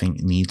 I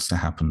think, needs to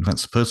happen.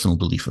 That's a personal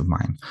belief of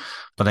mine.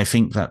 But I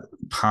think that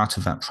part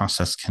of that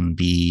process can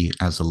be,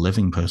 as a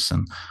living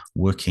person,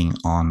 working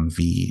on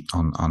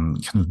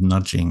kind of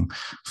nudging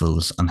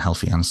those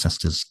unhealthy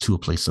ancestors to a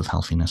place of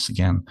healthiness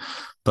again.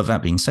 But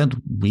that being said,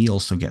 we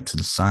also get to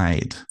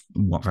decide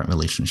what that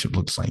relationship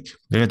looks like.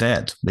 They're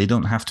dead. They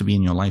don't have to be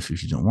in your life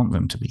if you don't want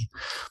them to be.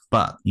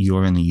 But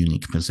you're in a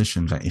unique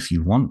position that if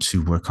you want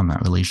to work on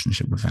that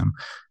relationship with them,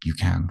 you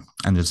can.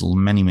 And there's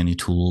many, many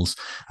tools.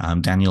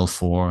 Daniel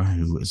Four,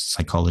 who is a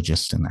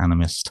psychologist and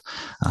animist,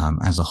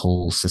 has a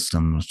whole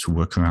system to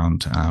work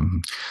around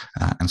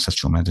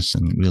ancestral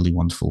medicine. Really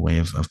wonderful way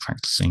of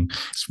practicing.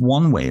 It's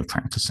one way of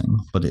practicing,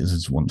 but it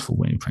is a wonderful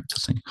way of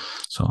practicing.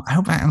 So I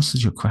hope that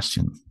answers your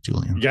question,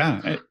 Julian.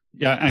 Yeah.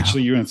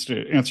 Actually, you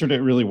answered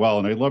it really well,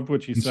 and I loved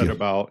what you Thank said you.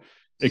 about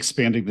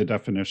expanding the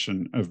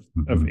definition of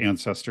Mm-hmm.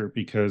 ancestor,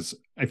 because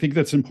I think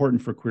that's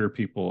important for queer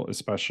people,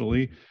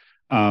 especially.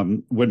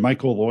 When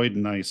Michael Lloyd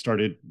and I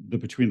started the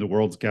Between the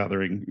Worlds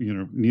gathering,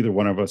 neither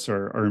one of us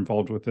are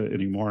involved with it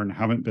anymore and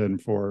haven't been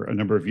for a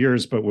number of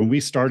years. But when we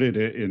started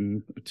it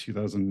in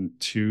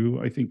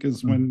 2002, I think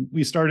is when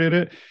we started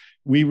it,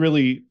 we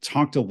really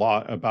talked a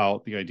lot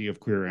about the idea of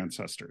queer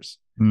ancestors.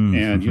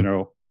 And,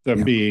 Mm-hmm. them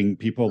Yeah. being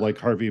people like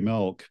Harvey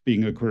Milk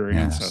being a queer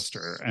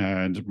ancestor, Yes.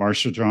 and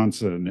Marsha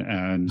Johnson,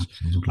 and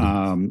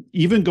Absolutely.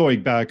 even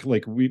going back,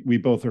 like we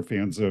both are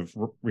fans of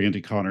Randy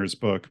Connor's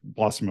book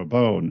Blossom of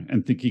Bone,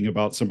 and thinking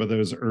about some of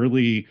those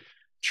early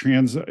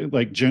trans,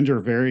 like gender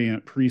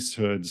variant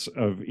priesthoods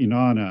of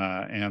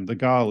Inanna and the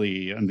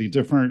Gali, and the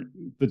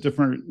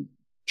different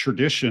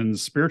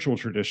traditions, spiritual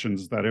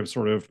traditions that have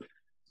sort of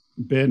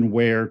been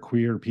where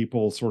queer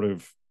people sort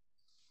of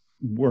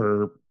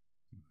were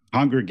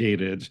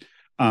congregated,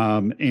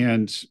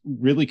 and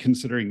really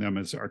considering them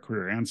as our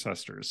queer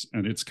ancestors.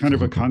 And it's kind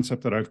of a Absolutely.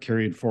 concept that I've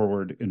carried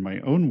forward in my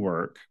own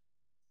work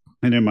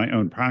and in my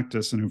own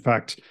practice. And in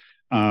fact,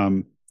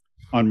 um,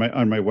 on my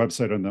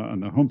website, on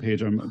the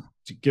homepage, I'm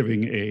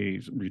giving a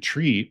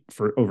retreat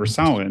for over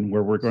Samhain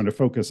where we're going to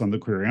focus on the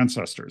queer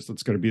ancestors.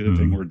 That's going to be the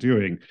thing we're Mm-hmm.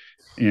 doing.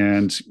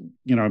 And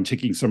I'm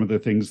taking some of the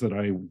things that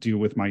I do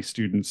with my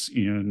students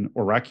in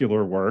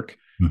oracular work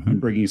and Mm-hmm.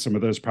 bringing some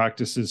of those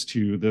practices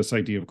to this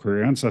idea of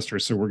queer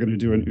ancestors. So we're going to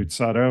do an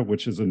utsara,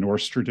 which is a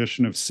Norse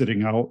tradition of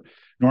sitting out.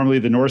 Normally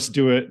the Norse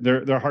do it.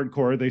 They're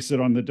hardcore. They sit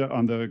on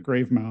the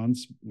grave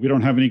mounds. We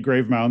don't have any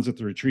grave mounds at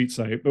the retreat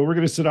site, but we're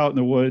going to sit out in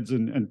the woods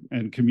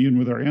and commune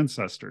with our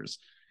ancestors.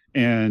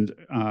 And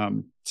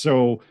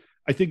so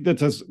I think that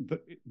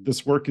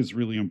this work is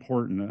really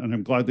important, and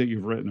I'm glad that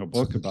you've written a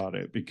book Absolutely. about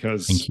it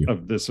because Thank you.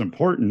 of this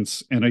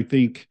importance. And I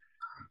think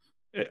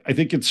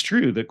it's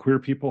true that queer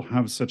people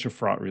have such a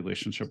fraught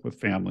relationship with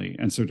family.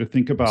 And so to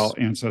think Yes. about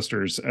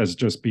ancestors as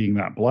just being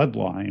that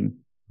bloodline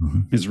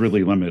Mm-hmm. is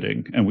really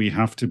limiting. And we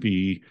have to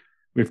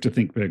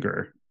think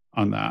bigger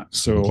on that.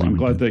 So Absolutely, I'm we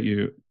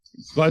do.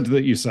 glad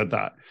that you said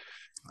that.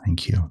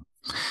 Thank you.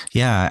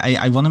 Yeah,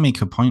 I want to make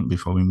a point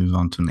before we move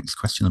on to the next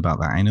question about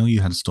that. I know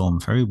you had Storm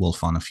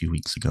Ferrywolf on a few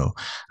weeks ago,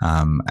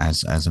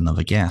 as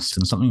another guest,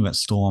 and something that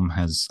Storm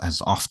has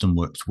often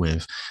worked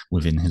with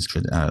within his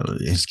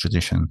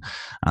tradition,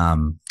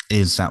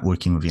 is that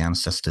working with the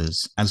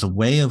ancestors as a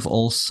way of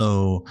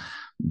also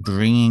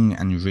bringing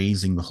and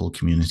raising the whole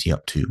community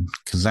up to,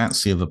 because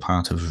that's the other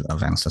part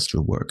of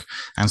ancestral work.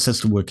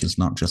 Ancestral work is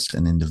not just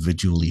an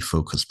individually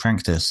focused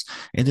practice;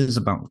 it is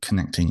about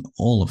connecting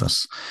all of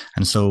us.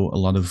 And so a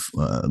lot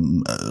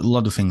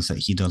of things that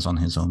he does on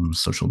his own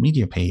social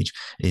media page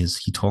is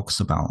he talks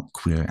about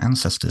queer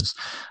ancestors.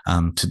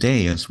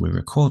 Today, as we're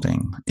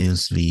recording,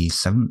 is the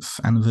 7th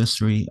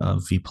anniversary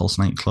of the Pulse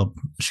nightclub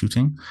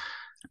shooting,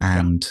 Yeah.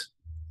 and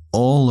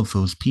all of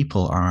those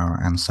people are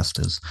our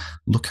ancestors.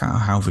 Look at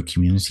how the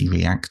community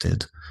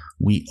reacted.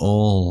 We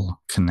all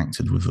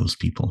connected with those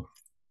people,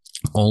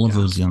 all of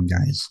Yeah. those young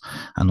guys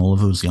and all of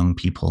those young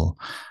people.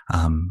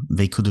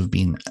 They could have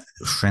been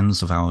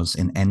friends of ours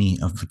in any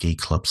of the gay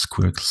clubs,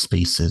 queer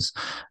spaces,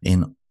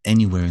 in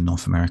anywhere in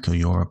North America,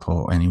 Europe,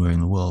 or anywhere in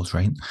the world,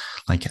 right?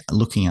 Like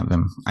looking at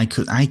them, I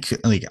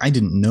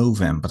didn't know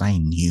them, but I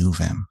knew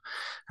them.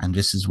 And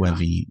this is where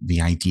Yeah.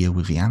 the idea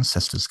with the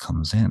ancestors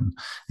comes in,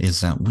 is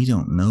that we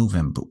don't know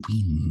them, but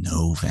we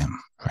know them,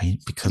 right?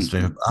 Because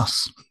they're Mhm.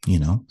 us, you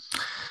know?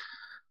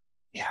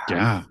 Yeah.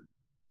 Yeah.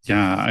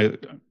 Yeah.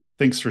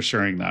 Thanks for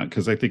sharing that,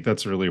 because I think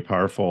that's a really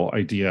powerful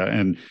idea.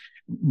 And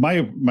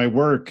my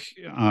work,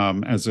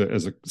 as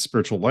a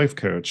spiritual life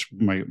coach,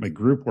 my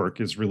group work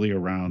is really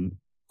around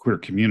queer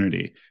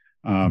community.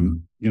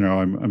 Mm,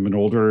 I'm an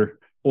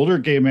older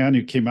gay man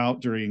who came out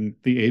during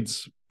the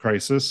AIDS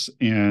crisis,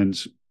 and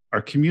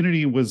our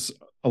community was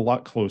a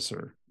lot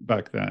closer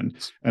back then.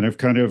 And I've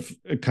kind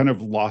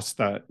of lost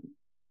that,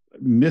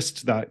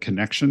 missed that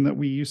connection that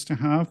we used to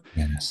have.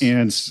 yes.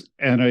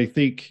 And I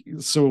think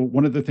so.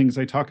 One of the things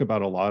I talk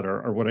about a lot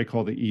are what I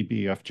call the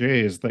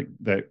EBFJs,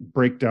 that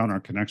break down our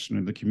connection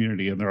in the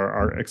community. And there are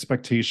our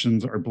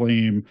expectations, our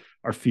blame,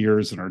 our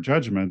fears, and our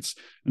judgments.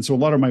 And so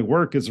a lot of my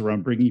work is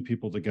around bringing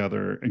people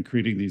together and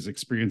creating these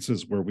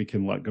experiences where we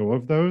can let go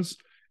of those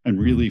and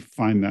Mm, really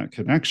find that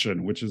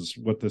connection, which is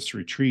what this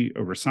retreat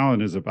over Samhain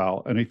is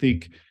about. And I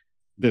think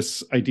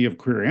this idea of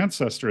queer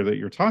ancestor that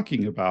you're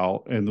talking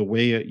about and the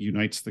way it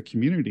unites the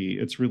community,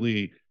 it's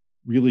really,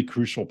 really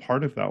crucial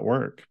part of that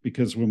work.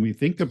 Because when we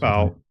think absolutely.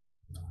 about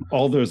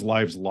all those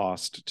lives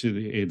lost to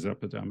the AIDS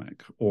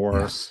epidemic,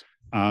 or Yes.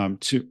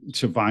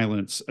 to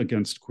violence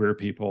against queer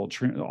people,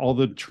 all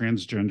the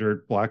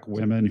transgendered Black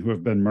women who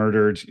have been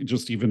murdered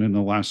just even in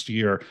the last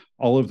year.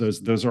 All of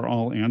those are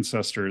all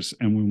ancestors,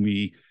 and when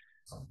we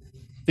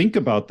think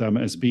about them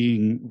as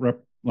being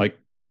like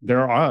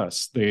they're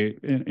us, they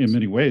in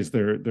many ways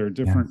they're Yeah.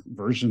 different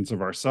versions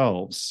of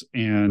ourselves,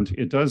 and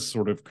it does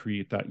sort of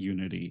create that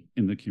unity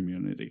in the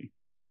community.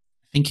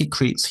 I think it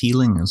creates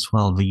healing as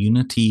well, the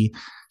unity,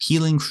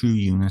 healing through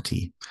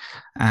unity.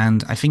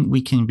 And I think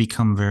we can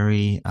become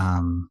very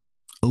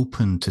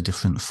open to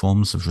different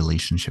forms of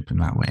relationship in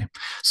that way.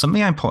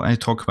 Something I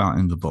talk about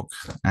in the book,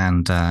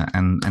 and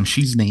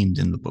she's named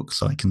in the book,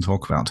 so I can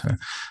talk about her.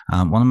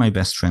 One of my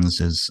best friends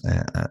is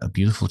a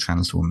beautiful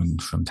trans woman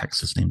from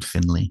Texas named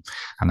Finley,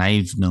 and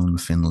I've known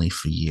Finley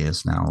for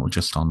years now,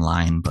 just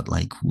online, but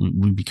like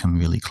we become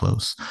really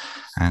close.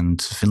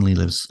 And Finley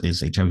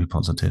is HIV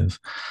positive,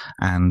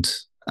 and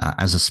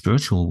as a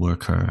spiritual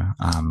worker,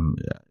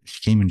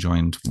 she came and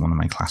joined one of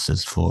my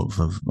classes for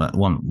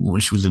one.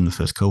 She was in the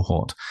first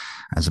cohort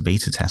as a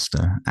beta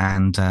tester,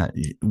 and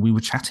we were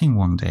chatting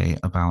one day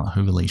about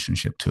her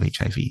relationship to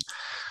HIV,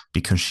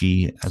 because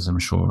she, as I'm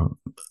sure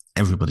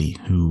everybody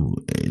who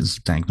is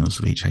diagnosed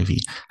with HIV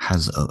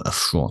has a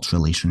fraught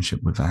relationship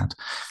with that.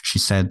 She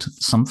said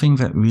something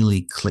that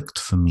really clicked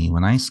for me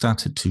when I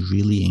started to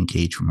really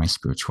engage with my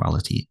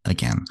spirituality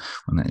again.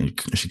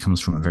 She comes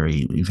from a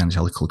very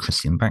evangelical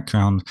Christian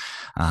background,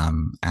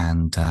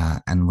 and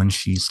when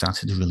she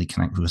started to really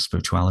connect with her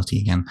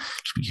spirituality again,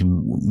 she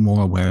became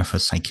more aware of her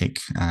psychic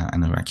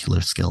and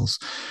oracular skills.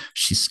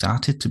 She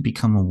started to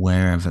become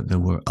aware that there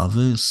were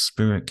other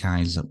spirit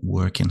guides at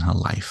work in her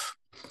life,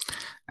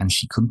 and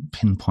she couldn't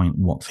pinpoint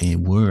what they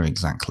were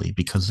exactly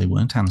because they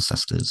weren't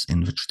ancestors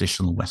in the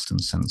traditional Western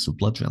sense of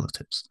blood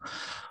relatives.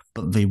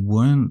 But they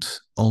weren't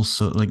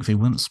also like they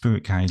weren't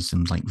spirit guides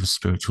in like the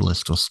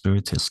spiritualist or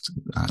spiritist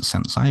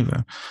sense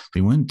either. They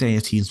weren't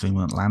deities, they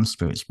weren't land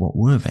spirits. What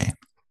were they?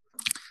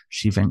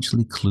 She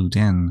eventually clued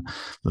in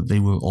that they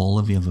were all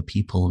of the other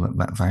people that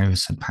that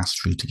virus had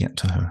passed through to get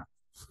to her.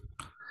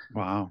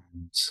 Wow.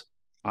 And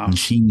Wow.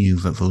 she knew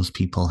that those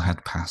people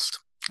had passed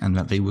and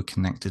that they were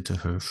connected to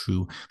her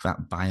through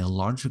that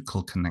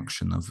biological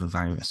connection of the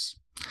virus.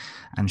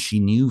 And she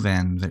knew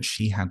then that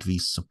she had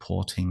these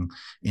supporting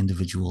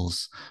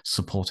individuals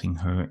supporting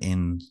her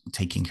in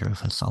taking care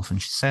of herself.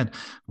 And she said,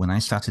 when I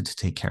started to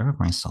take care of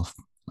myself,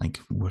 like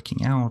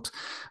working out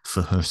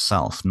for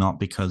herself, not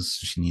because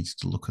she needed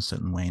to look a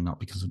certain way, not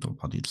because of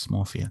body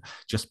dysmorphia,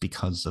 just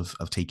because of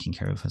taking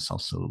care of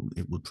herself so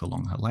it would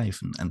prolong her life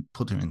and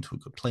put her into a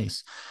good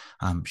place.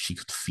 She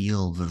could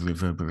feel the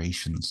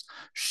reverberations.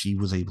 She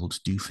was able to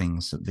do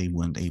things that they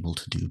weren't able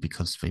to do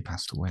because they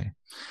passed away.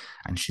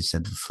 And she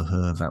said for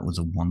her, that was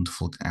a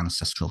wonderful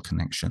ancestral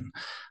connection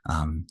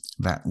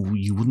that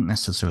you wouldn't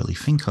necessarily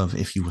think of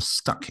if you were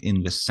stuck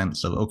in this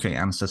sense of, okay,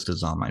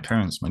 ancestors are my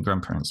parents, my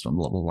grandparents,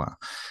 blah, blah, blah.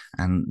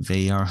 And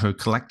they are her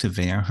collective,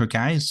 they are her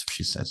guys,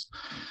 she says,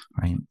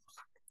 right?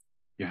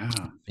 Yeah.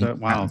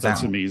 Wow,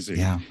 that's That amazing.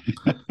 yeah.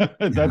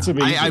 That's Yeah,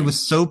 I amazing. was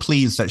so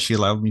pleased that she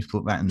allowed me to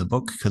put that in the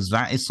book because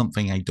that is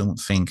something I don't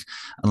think,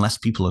 unless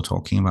people are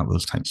talking about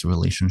those types of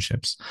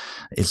relationships,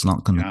 it's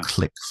not going to Yeah.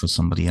 click for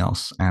somebody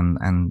else. And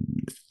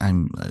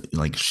I'm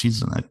like,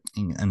 she's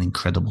an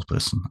incredible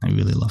person. I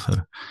really love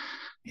her.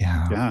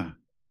 Yeah. Yeah.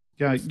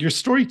 Yeah. Your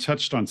story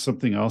touched on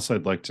something else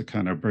I'd like to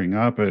kind of bring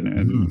up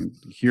Mm, and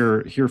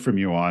hear from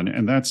you on.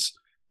 And that's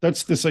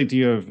this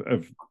idea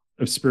of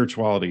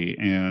spirituality.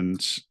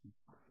 And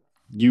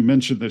you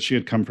mentioned that she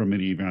had come from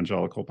an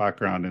evangelical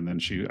background, and then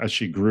as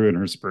she grew in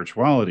her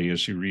spirituality, as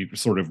she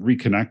sort of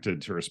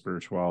reconnected to her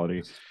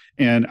spirituality.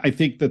 And I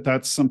think that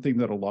that's something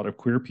that a lot of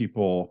queer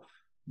people,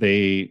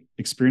 they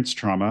experience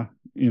trauma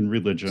in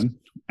religion,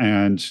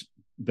 and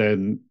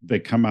then they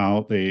come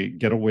out, they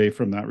get away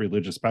from that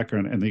religious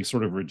background, and they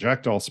sort of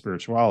reject all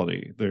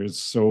spirituality. There's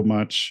so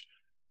much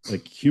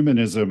like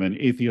humanism and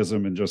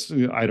atheism, and just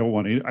I don't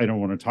want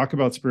to talk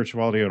about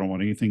spirituality, I don't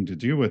want anything to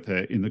do with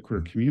it in the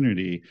queer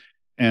community.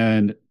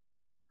 And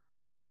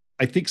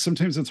I think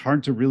sometimes it's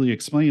hard to really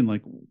explain,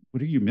 like,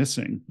 what are you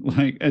missing?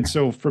 Like, and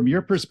so from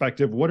your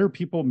perspective, what are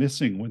people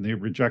missing when they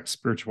reject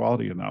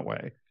spirituality in that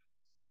way?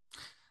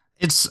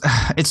 It's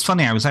it's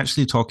funny. I was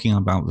actually talking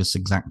about this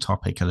exact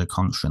topic at a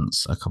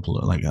conference a couple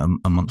of like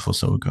a month or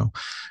so ago,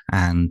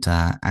 and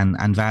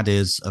that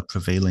is a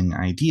prevailing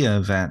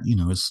idea that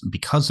is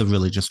because of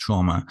religious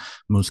trauma,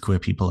 most queer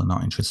people are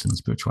not interested in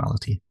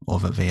spirituality, or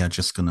that they are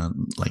just gonna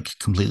like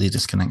completely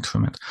disconnect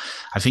from it.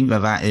 I think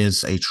that that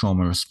is a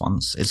trauma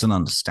response. It's an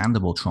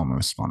understandable trauma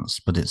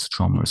response, but it's a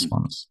trauma Mhm.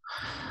 response.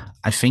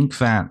 I think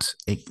that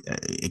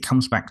it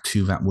comes back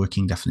to that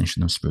working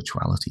definition of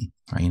spirituality,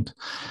 right?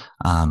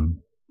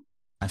 Um,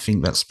 I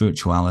think that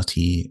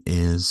spirituality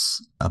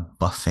is a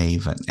buffet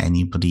that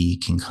anybody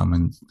can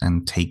come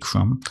and take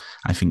from.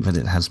 I think that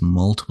it has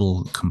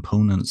multiple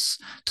components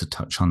to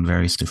touch on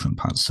various different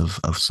parts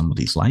of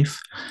somebody's life.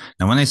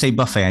 Now, when I say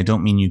buffet, I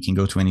don't mean you can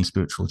go to any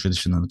spiritual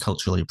tradition and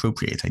culturally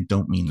appropriate. I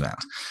don't mean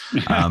that.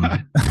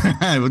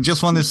 I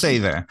just want to say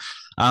there.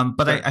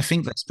 But Sure. I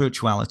think that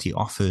spirituality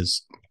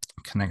offers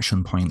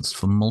connection points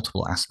for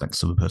multiple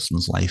aspects of a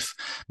person's life,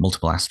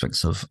 multiple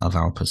aspects of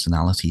our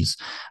personalities,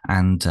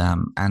 and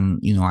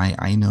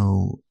I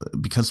know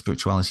because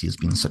spirituality has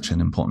been such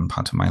an important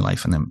part of my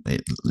life, and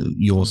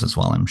yours as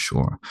well, I'm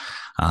sure,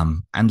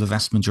 and the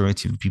vast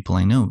majority of people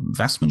I know,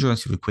 vast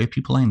majority of the queer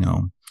people I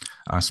know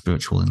are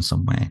spiritual in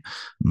some way.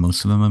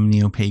 Most of them are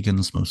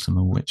neo-pagans, most of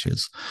them are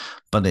witches.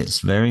 But it's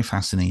very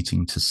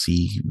fascinating to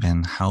see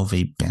then how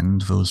they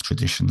bend those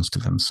traditions to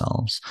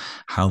themselves,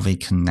 how they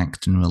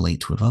connect and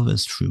relate with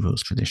others through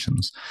those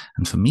traditions.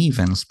 And for me,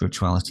 then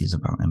spirituality is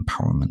about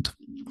empowerment.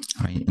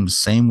 Right? In the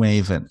same way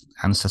that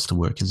ancestor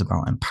work is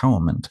about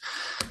empowerment,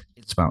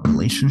 it's about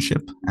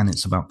relationship and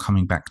it's about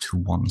coming back to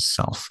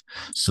oneself.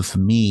 So for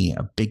me,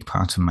 a big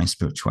part of my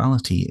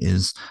spirituality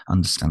is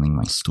understanding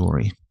my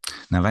story.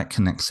 Now that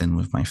connects in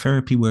with my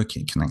therapy work,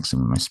 it connects in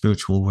with my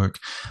spiritual work,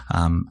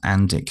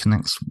 and it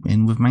connects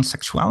in with my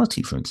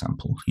sexuality, for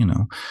example.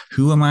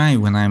 Who am I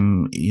when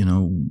I'm,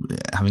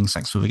 having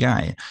sex with a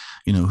guy?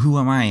 Who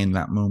am I in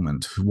that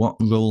moment? What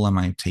role am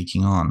I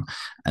taking on?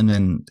 And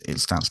then it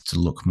starts to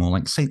look more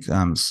like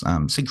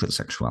secret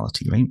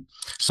sexuality, right?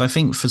 So I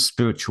think for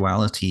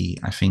spirituality,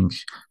 I think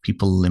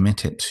people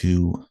limit it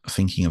to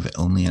thinking of it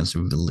only as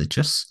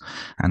religious,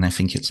 and I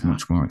think it's Yeah.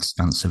 much more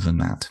expansive than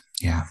that.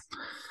 Yeah.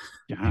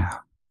 Yeah. Yeah,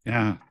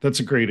 Yeah. That's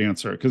a great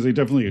answer because I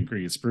definitely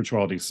agree.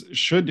 Spirituality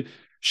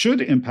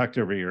should impact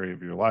every area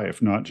of your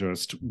life, not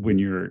just when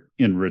you're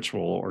in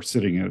ritual or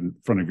sitting in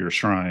front of your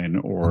shrine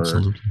or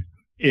absolutely.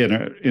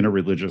 in a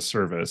religious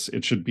service.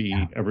 It should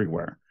Yeah, be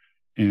everywhere.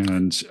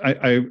 And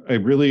I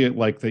really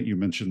like that you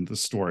mentioned the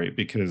story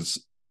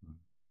because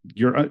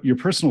your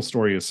personal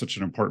story is such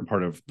an important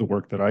part of the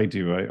work that I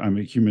do. I'm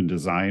a human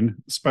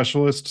design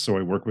specialist, so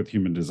I work with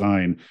human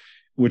design,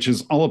 which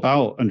is all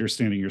about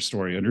understanding your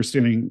story,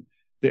 understanding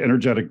the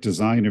energetic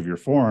design of your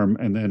form,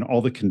 and then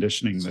all the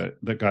conditioning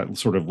that got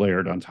sort of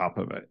layered on top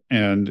of it.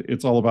 And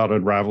it's all about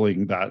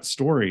unraveling that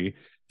story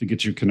to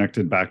get you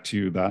connected back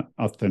to that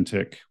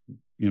authentic,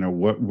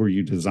 what were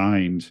you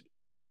designed?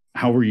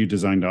 How were you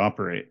designed to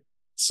operate?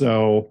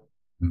 So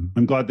mhm.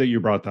 I'm glad that you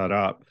brought that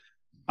up.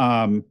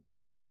 Um,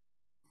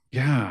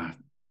 yeah,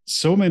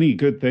 so many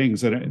good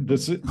things, and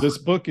this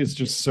book is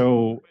just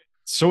so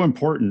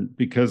important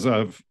because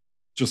of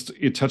just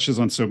it touches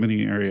on so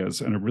many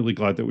areas, and I'm really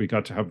glad that we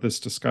got to have this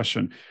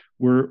discussion.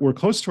 We're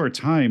close to our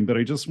time, but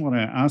I just want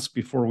to ask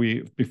before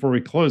we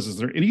close, is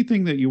there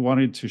anything that you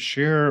wanted to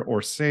share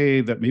or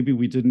say that maybe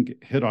we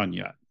didn't hit on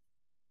yet?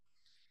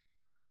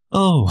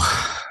 Oh,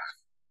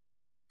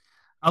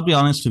 I'll be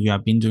honest with you.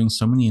 I've been doing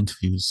so many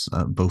interviews,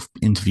 both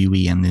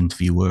interviewee and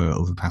interviewer,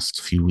 over the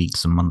past few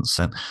weeks and months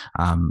that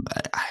um,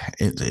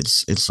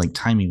 it's like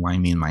timey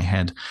wimey in my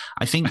head.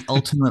 I think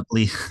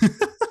ultimately,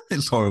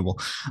 it's horrible.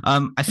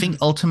 I think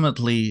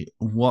ultimately,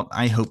 what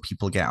I hope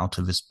people get out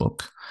of this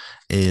book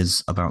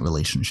is about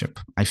relationship.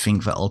 I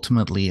think that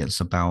ultimately, it's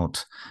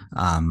about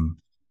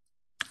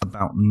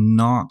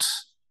not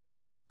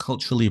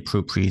culturally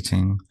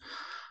appropriating,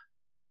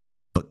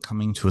 but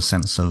coming to a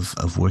sense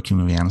of working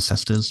with the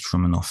ancestors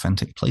from an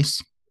authentic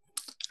place.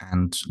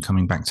 And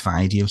coming back to the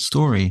idea of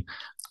story,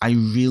 I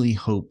really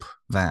hope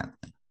that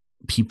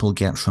people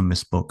get from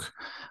this book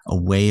a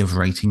way of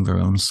writing their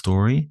own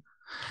story,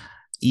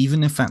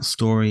 even if that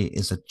story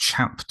is a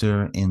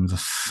chapter in the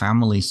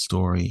family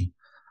story,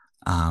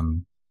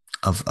 um,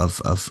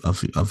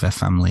 of their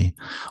family,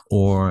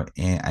 or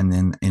and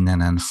then in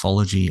an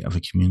anthology of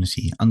a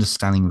community,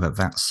 understanding that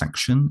that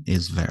section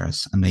is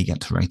theirs and they get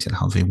to write it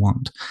how they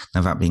want.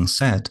 Now, that being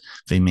said,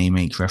 they may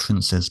make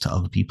references to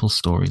other people's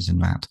stories in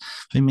that.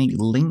 They may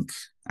link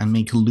and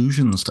make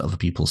allusions to other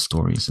people's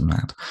stories in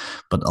that,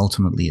 but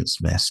ultimately it's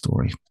their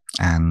story.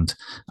 And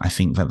I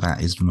think that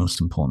that is the most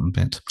important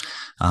bit.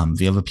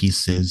 The other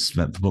piece is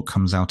that the book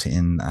comes out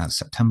in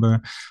September.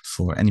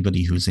 For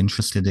anybody who is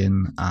interested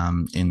in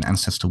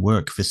ancestor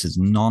work, this is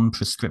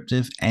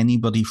non-prescriptive.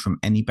 Anybody from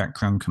any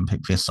background can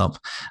pick this up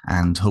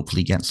and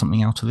hopefully get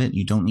something out of it.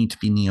 You don't need to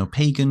be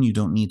neo-pagan. You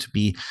don't need to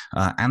be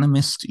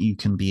animist. You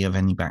can be of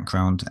any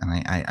background.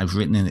 And I've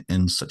written it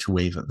in such a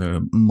way that there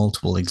are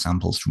multiple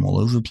examples from all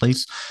over the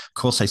place. Of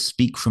course, I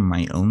speak from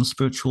my own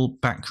spiritual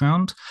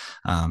background.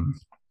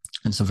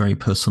 It's a very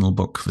personal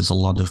book. There's a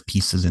lot of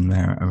pieces in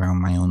there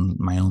around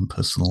my own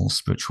personal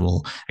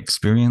spiritual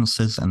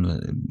experiences and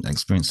the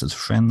experiences of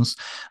friends.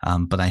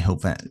 But I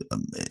hope that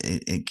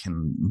it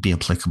can be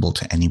applicable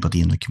to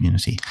anybody in the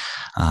community.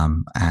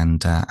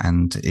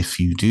 And if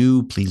you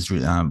do, please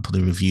put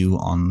a review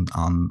on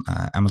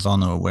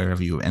Amazon or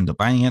wherever you end up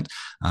buying it.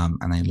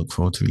 And I look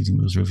forward to reading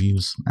those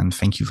reviews. And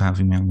thank you for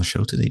having me on the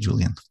show today,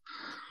 Julian.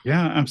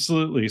 Yeah,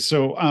 absolutely.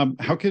 So,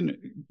 how can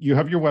you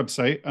have your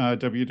website,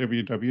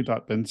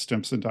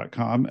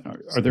 www.benstimpson.com?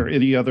 Are there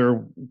any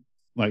other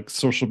like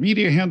social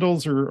media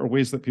handles or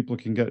ways that people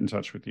can get in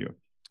touch with you?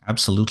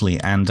 Absolutely,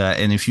 and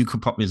if you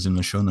could pop these in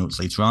the show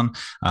notes later on,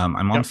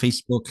 I'm on Yep.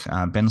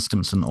 Facebook, Ben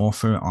Stimpson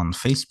Author on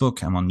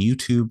Facebook. I'm on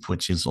YouTube,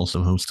 which is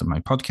also host of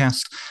my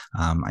podcast.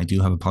 I do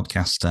have a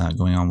podcast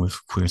going on with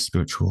queer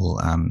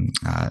spiritual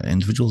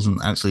individuals, and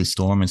actually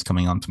Storm is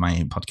coming onto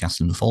my podcast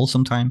in the fall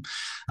sometime.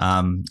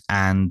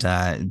 And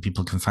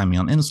people can find me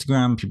on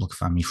Instagram. People can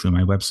find me through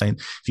my website.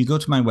 If you go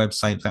to my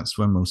website, that's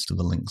where most of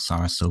the links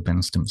are. So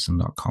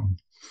benstimpson.com.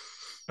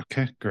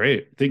 Okay,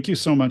 great. Thank you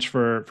so much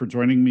for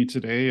joining me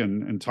today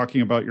and talking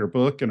about your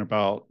book and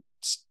about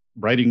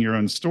writing your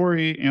own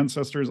story,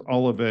 ancestors,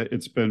 all of it.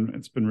 It's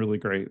been really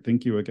great.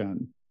 Thank you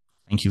again.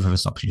 Thank you for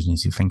this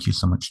opportunity. Thank you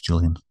so much,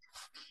 Julian.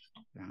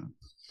 Yeah.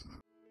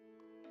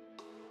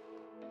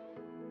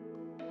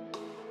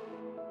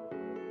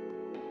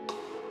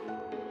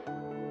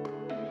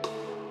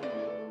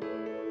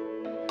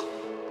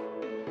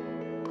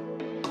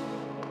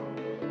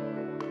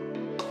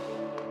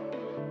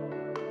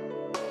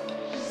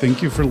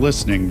 Thank you for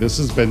listening. This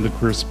has been the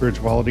Queer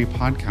Spirituality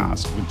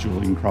Podcast with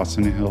Julian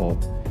Crossan Hill.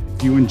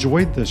 If you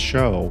enjoyed this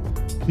show,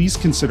 please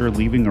consider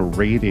leaving a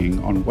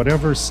rating on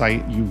whatever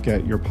site you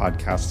get your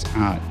podcasts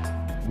at.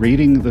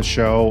 Rating the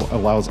show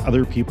allows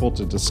other people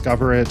to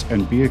discover it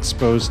and be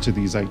exposed to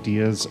these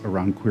ideas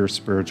around queer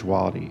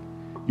spirituality.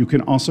 You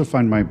can also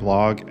find my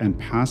blog and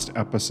past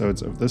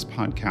episodes of this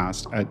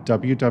podcast at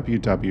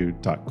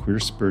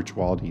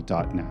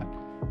www.queerspirituality.net.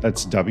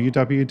 That's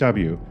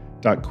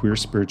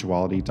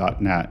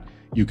www.queerspirituality.net.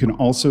 You can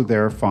also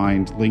there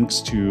find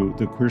links to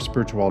the Queer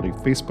Spirituality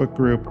Facebook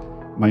group,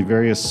 my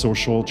various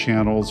social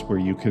channels where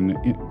you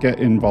can get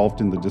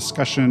involved in the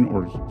discussion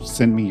or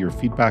send me your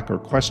feedback or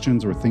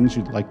questions or things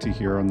you'd like to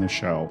hear on the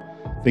show.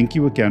 Thank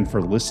you again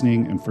for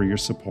listening and for your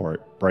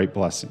support. Bright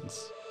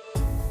blessings.